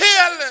be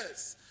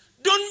careless.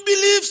 Don't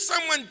believe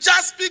someone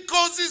just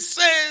because he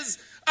says,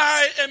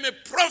 I am a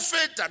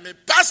prophet, I'm a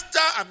pastor,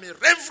 I'm a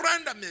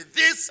reverend, I'm a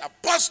this,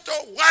 apostle,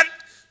 what?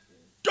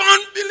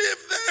 Don't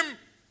believe them.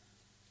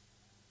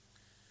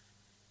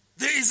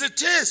 There is a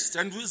test,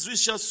 and we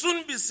shall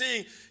soon be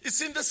saying,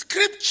 it's in the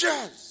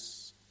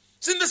scriptures.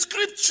 It's in the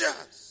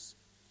scriptures.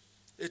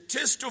 A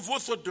test of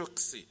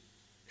orthodoxy,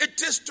 a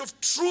test of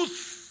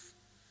truth,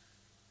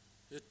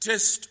 a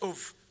test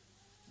of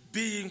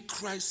being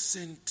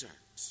Christ-centered.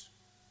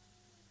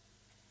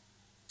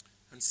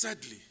 And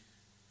sadly,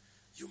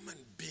 human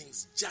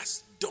beings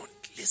just don't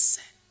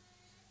listen.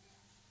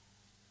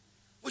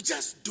 We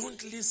just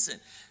don't listen.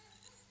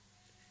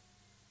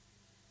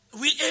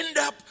 We end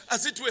up,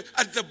 as it were,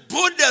 at the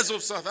borders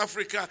of South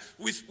Africa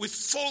with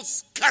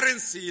false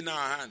currency in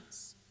our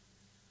hands.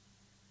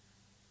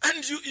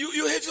 And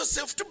you have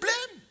yourself to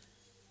blame.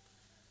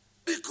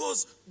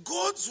 Because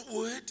God's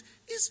word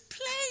is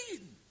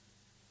plain.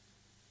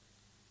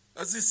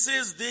 As it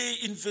says there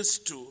in verse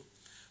 2,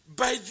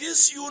 By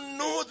this you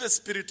know the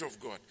Spirit of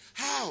God.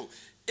 How?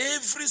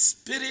 Every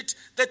spirit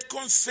that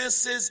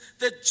confesses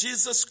that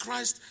Jesus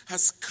Christ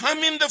has come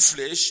in the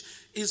flesh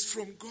is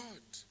from God.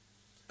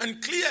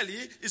 And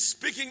clearly is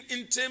speaking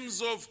in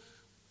terms of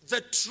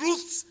the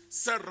truths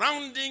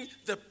surrounding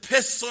the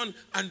person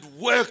and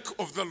work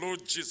of the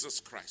Lord Jesus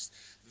Christ.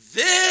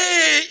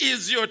 There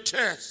is your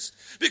test.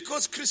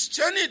 Because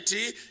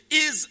Christianity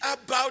is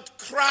about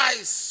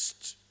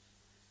Christ.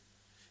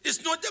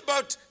 It's not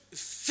about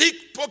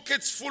thick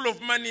pockets full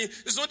of money.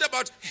 It's not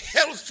about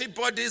healthy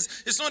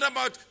bodies. It's not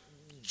about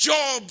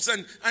jobs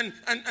and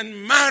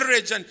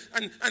marriage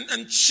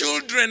and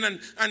children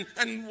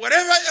and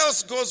whatever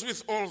else goes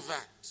with all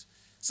that.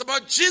 It's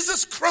about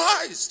Jesus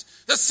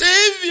Christ, the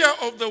Savior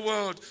of the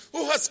world,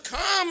 who has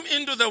come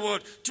into the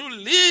world to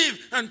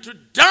live and to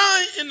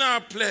die in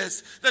our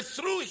place, that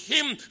through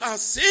him our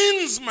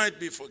sins might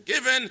be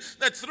forgiven,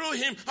 that through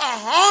him our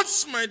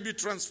hearts might be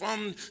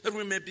transformed, that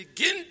we may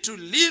begin to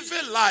live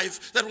a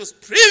life that was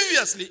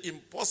previously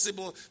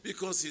impossible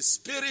because his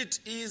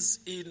Spirit is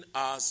in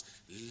us,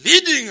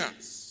 leading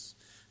us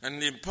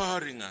and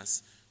empowering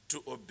us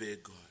to obey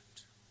God.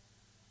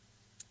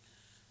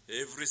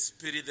 Every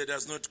spirit that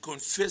does not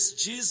confess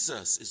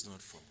Jesus is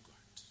not from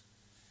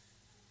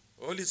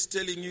God. All it's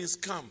telling you is,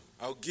 come,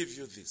 I'll give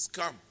you this.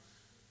 Come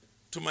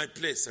to my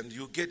place and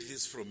you get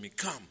this from me.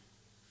 Come,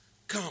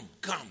 come,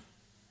 come.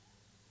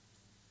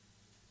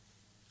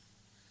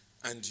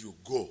 And you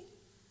go.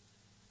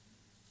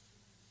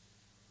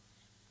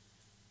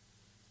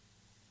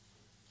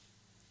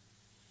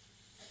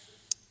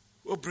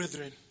 Oh,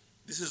 brethren,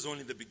 this is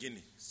only the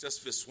beginning. It's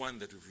just verse 1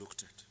 that we've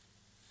looked at.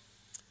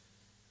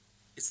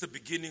 It's the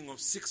beginning of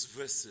 6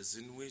 verses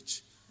in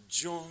which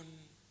John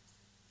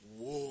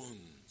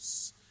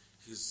warns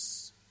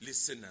his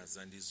listeners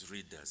and his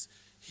readers.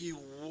 He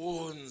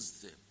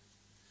warns them.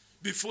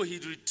 Before he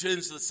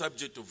returns to the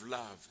subject of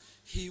love,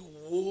 he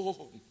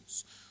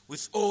warns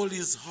with all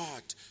his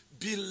heart,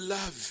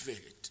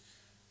 beloved,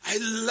 I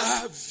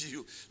love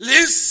you.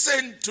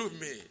 Listen to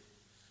me.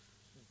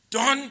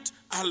 Don't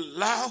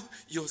allow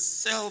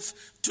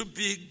yourself to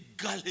be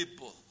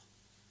gullible.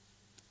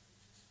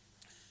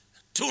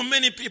 Too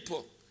many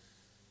people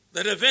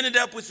that have ended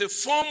up with a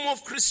form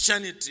of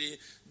Christianity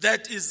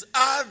that is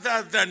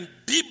other than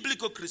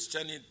biblical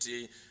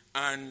Christianity,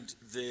 and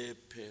they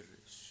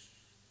perish.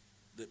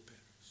 They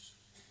perish.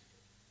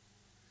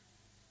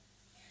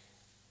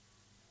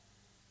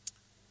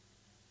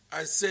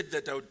 I said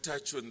that I would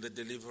touch on the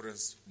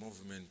deliverance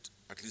movement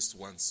at least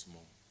once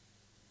more.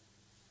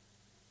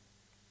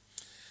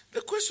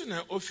 The question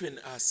I often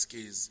ask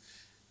is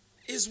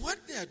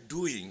what they are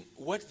doing,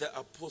 what the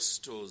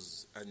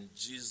apostles and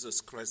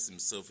Jesus Christ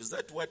himself, is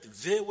that what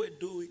they were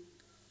doing?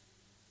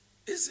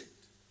 Is it?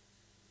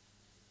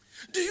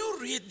 Do you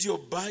read your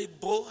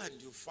Bible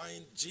and you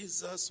find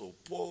Jesus or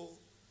Paul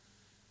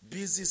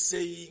busy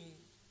saying,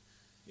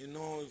 if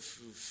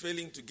you're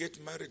failing to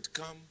get married,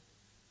 come?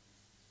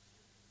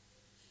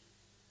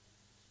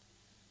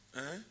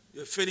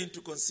 You're failing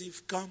to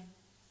conceive, come?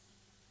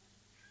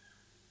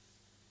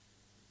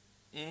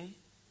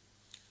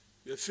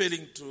 You're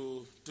failing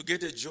to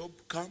get a job,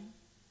 come.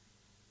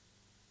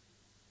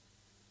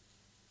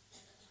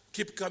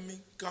 Keep coming,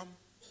 come.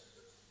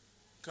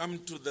 Come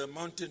to the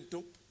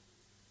mountaintop,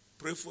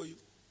 pray for you,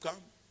 come.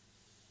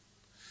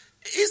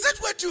 Is that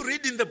what you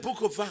read in the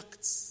book of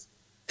Acts?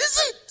 Is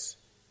it?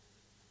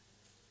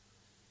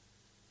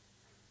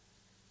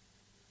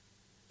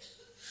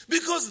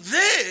 Because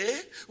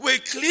they were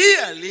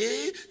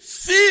clearly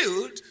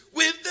filled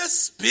with the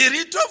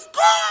Spirit of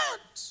God.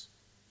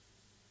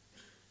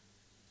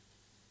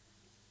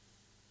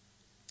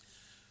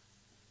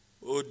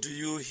 Or do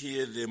you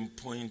hear them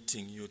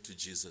pointing you to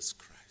Jesus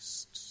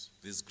Christ,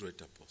 these great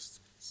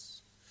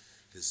apostles?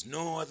 There's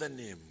no other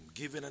name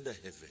given under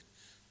heaven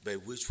by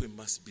which we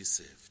must be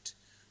saved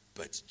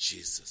but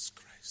Jesus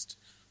Christ.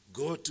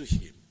 Go to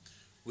him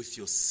with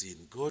your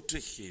sin. Go to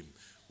him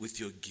with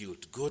your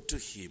guilt. Go to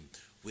him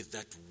with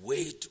that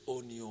weight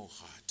on your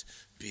heart.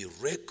 Be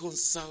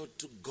reconciled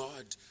to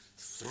God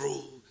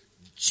through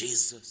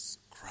Jesus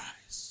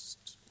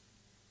Christ.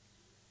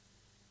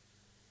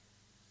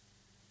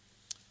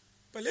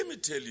 But let me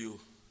tell you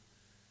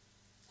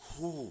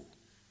who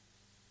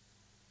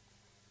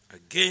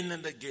again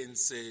and again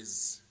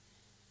says,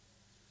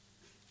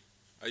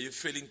 are you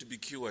failing to be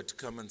cured?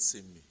 Come and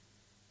see me.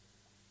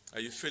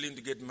 Are you failing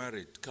to get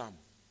married? Come.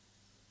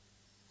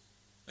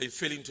 Are you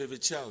failing to have a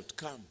child?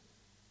 Come.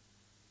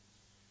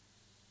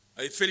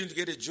 Are you failing to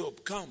get a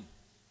job? Come.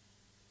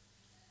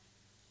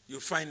 You'll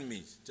find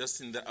me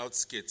just in the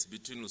outskirts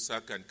between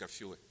Lusaka and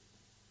Kafue.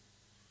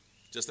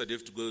 Just that you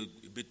have to go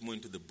a bit more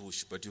into the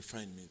bush, but you'll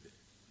find me there.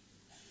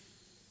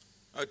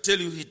 I'll tell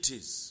you who it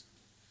is.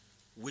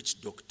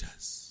 Witch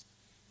doctors.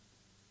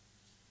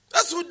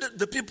 That's who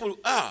the people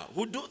are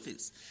who do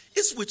this.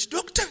 It's witch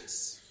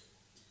doctors.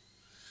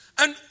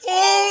 And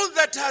all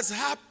that has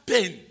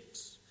happened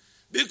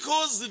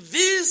because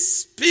these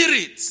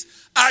spirits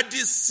are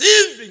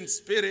deceiving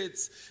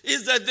spirits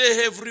is that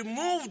they have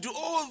removed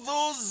all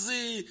those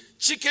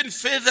chicken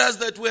feathers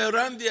that were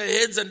around their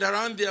heads and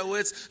around their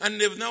waists, and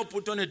they've now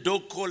put on a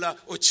dog collar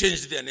or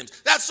changed their names.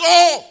 That's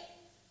all.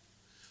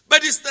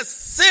 But it's the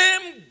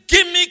same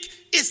gimmick,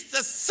 it's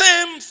the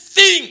same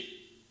thing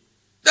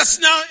that's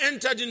now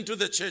entered into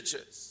the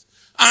churches.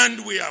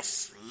 And we are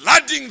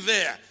flooding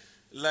there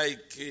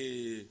like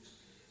the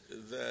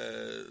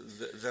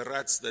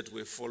rats that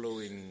were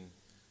following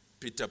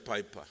Peter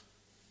Piper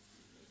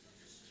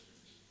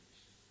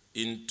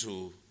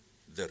into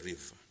the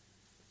river.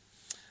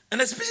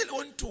 And I especially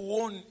want to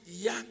warn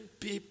young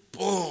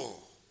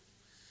people,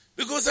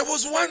 because I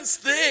was once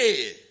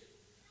there.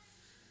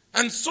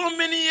 And so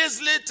many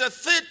years later,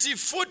 30,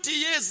 40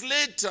 years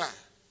later,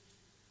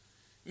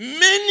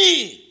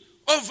 many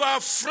of our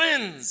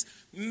friends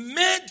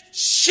made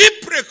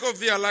shipwreck of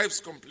their lives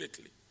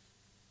completely.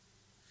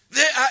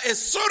 They are a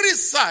sorry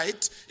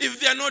sight if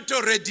they are not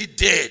already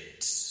dead,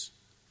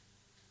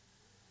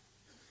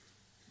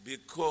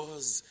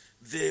 because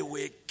they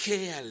were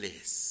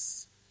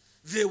careless.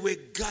 They were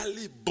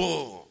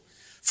gullible.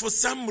 For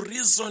some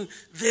reason,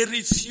 they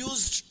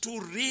refused to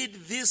read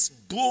this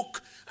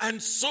book,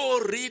 and so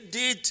read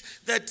it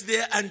that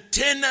their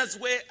antennas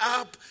were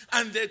up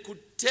and they could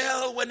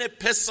tell when a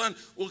person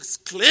was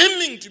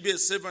claiming to be a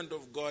servant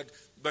of God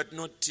but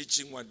not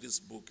teaching what this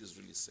book is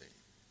really saying.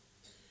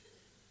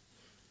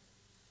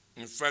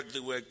 In fact, they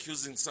were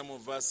accusing some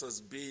of us as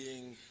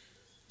being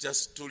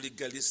just too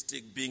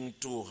legalistic, being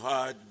too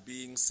hard,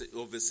 being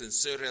of a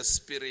censorious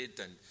spirit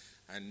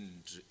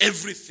and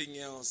everything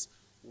else.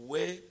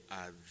 Where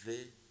are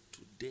they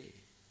today?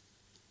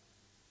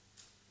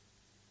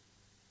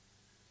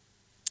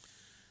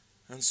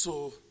 And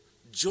so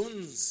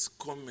John's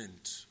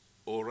comment,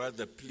 or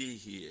rather plea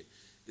here,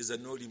 is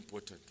an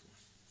all-important one.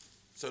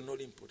 It's an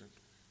all-important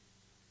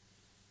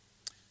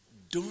one.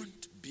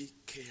 Don't be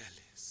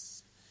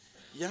careless.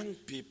 Young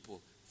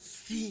people,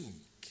 think.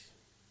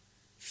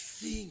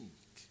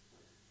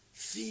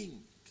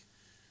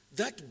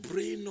 That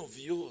brain of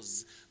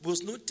yours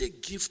was not a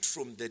gift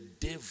from the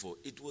devil.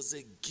 It was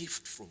a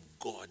gift from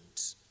God.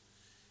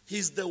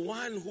 He's the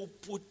one who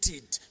put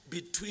it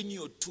between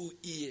your two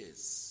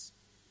ears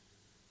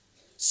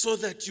so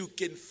that you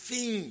can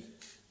think.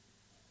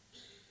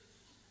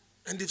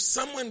 And if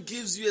someone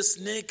gives you a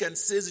snake and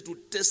says it will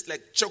taste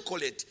like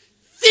chocolate,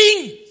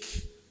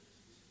 think.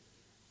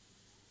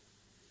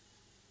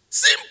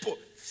 Simple.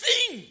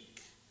 Think.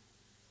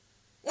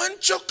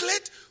 Want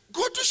chocolate?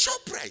 Go to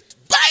ShopRite.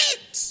 Buy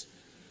it.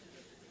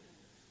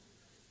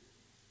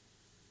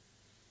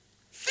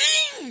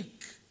 Think.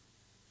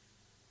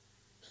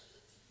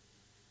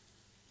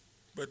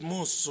 But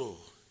more so,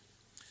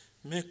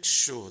 make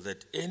sure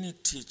that any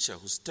teacher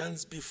who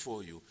stands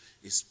before you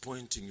is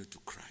pointing you to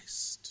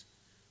Christ,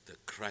 the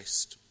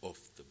Christ of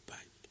the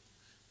Bible.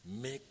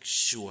 Make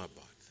sure about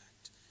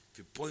that. If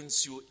he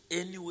points you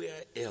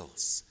anywhere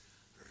else,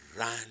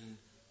 run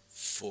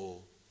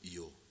for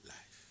your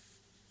life.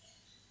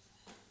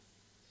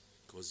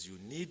 Because you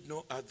need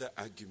no other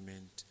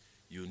argument,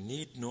 you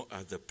need no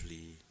other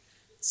plea.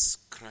 It's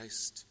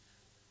Christ,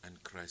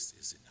 and Christ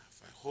is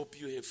enough. I hope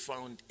you have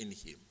found in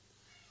him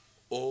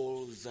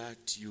all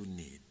that you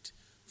need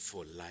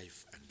for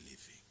life and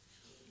living.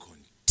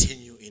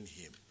 Continue in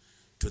him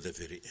to the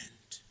very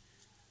end.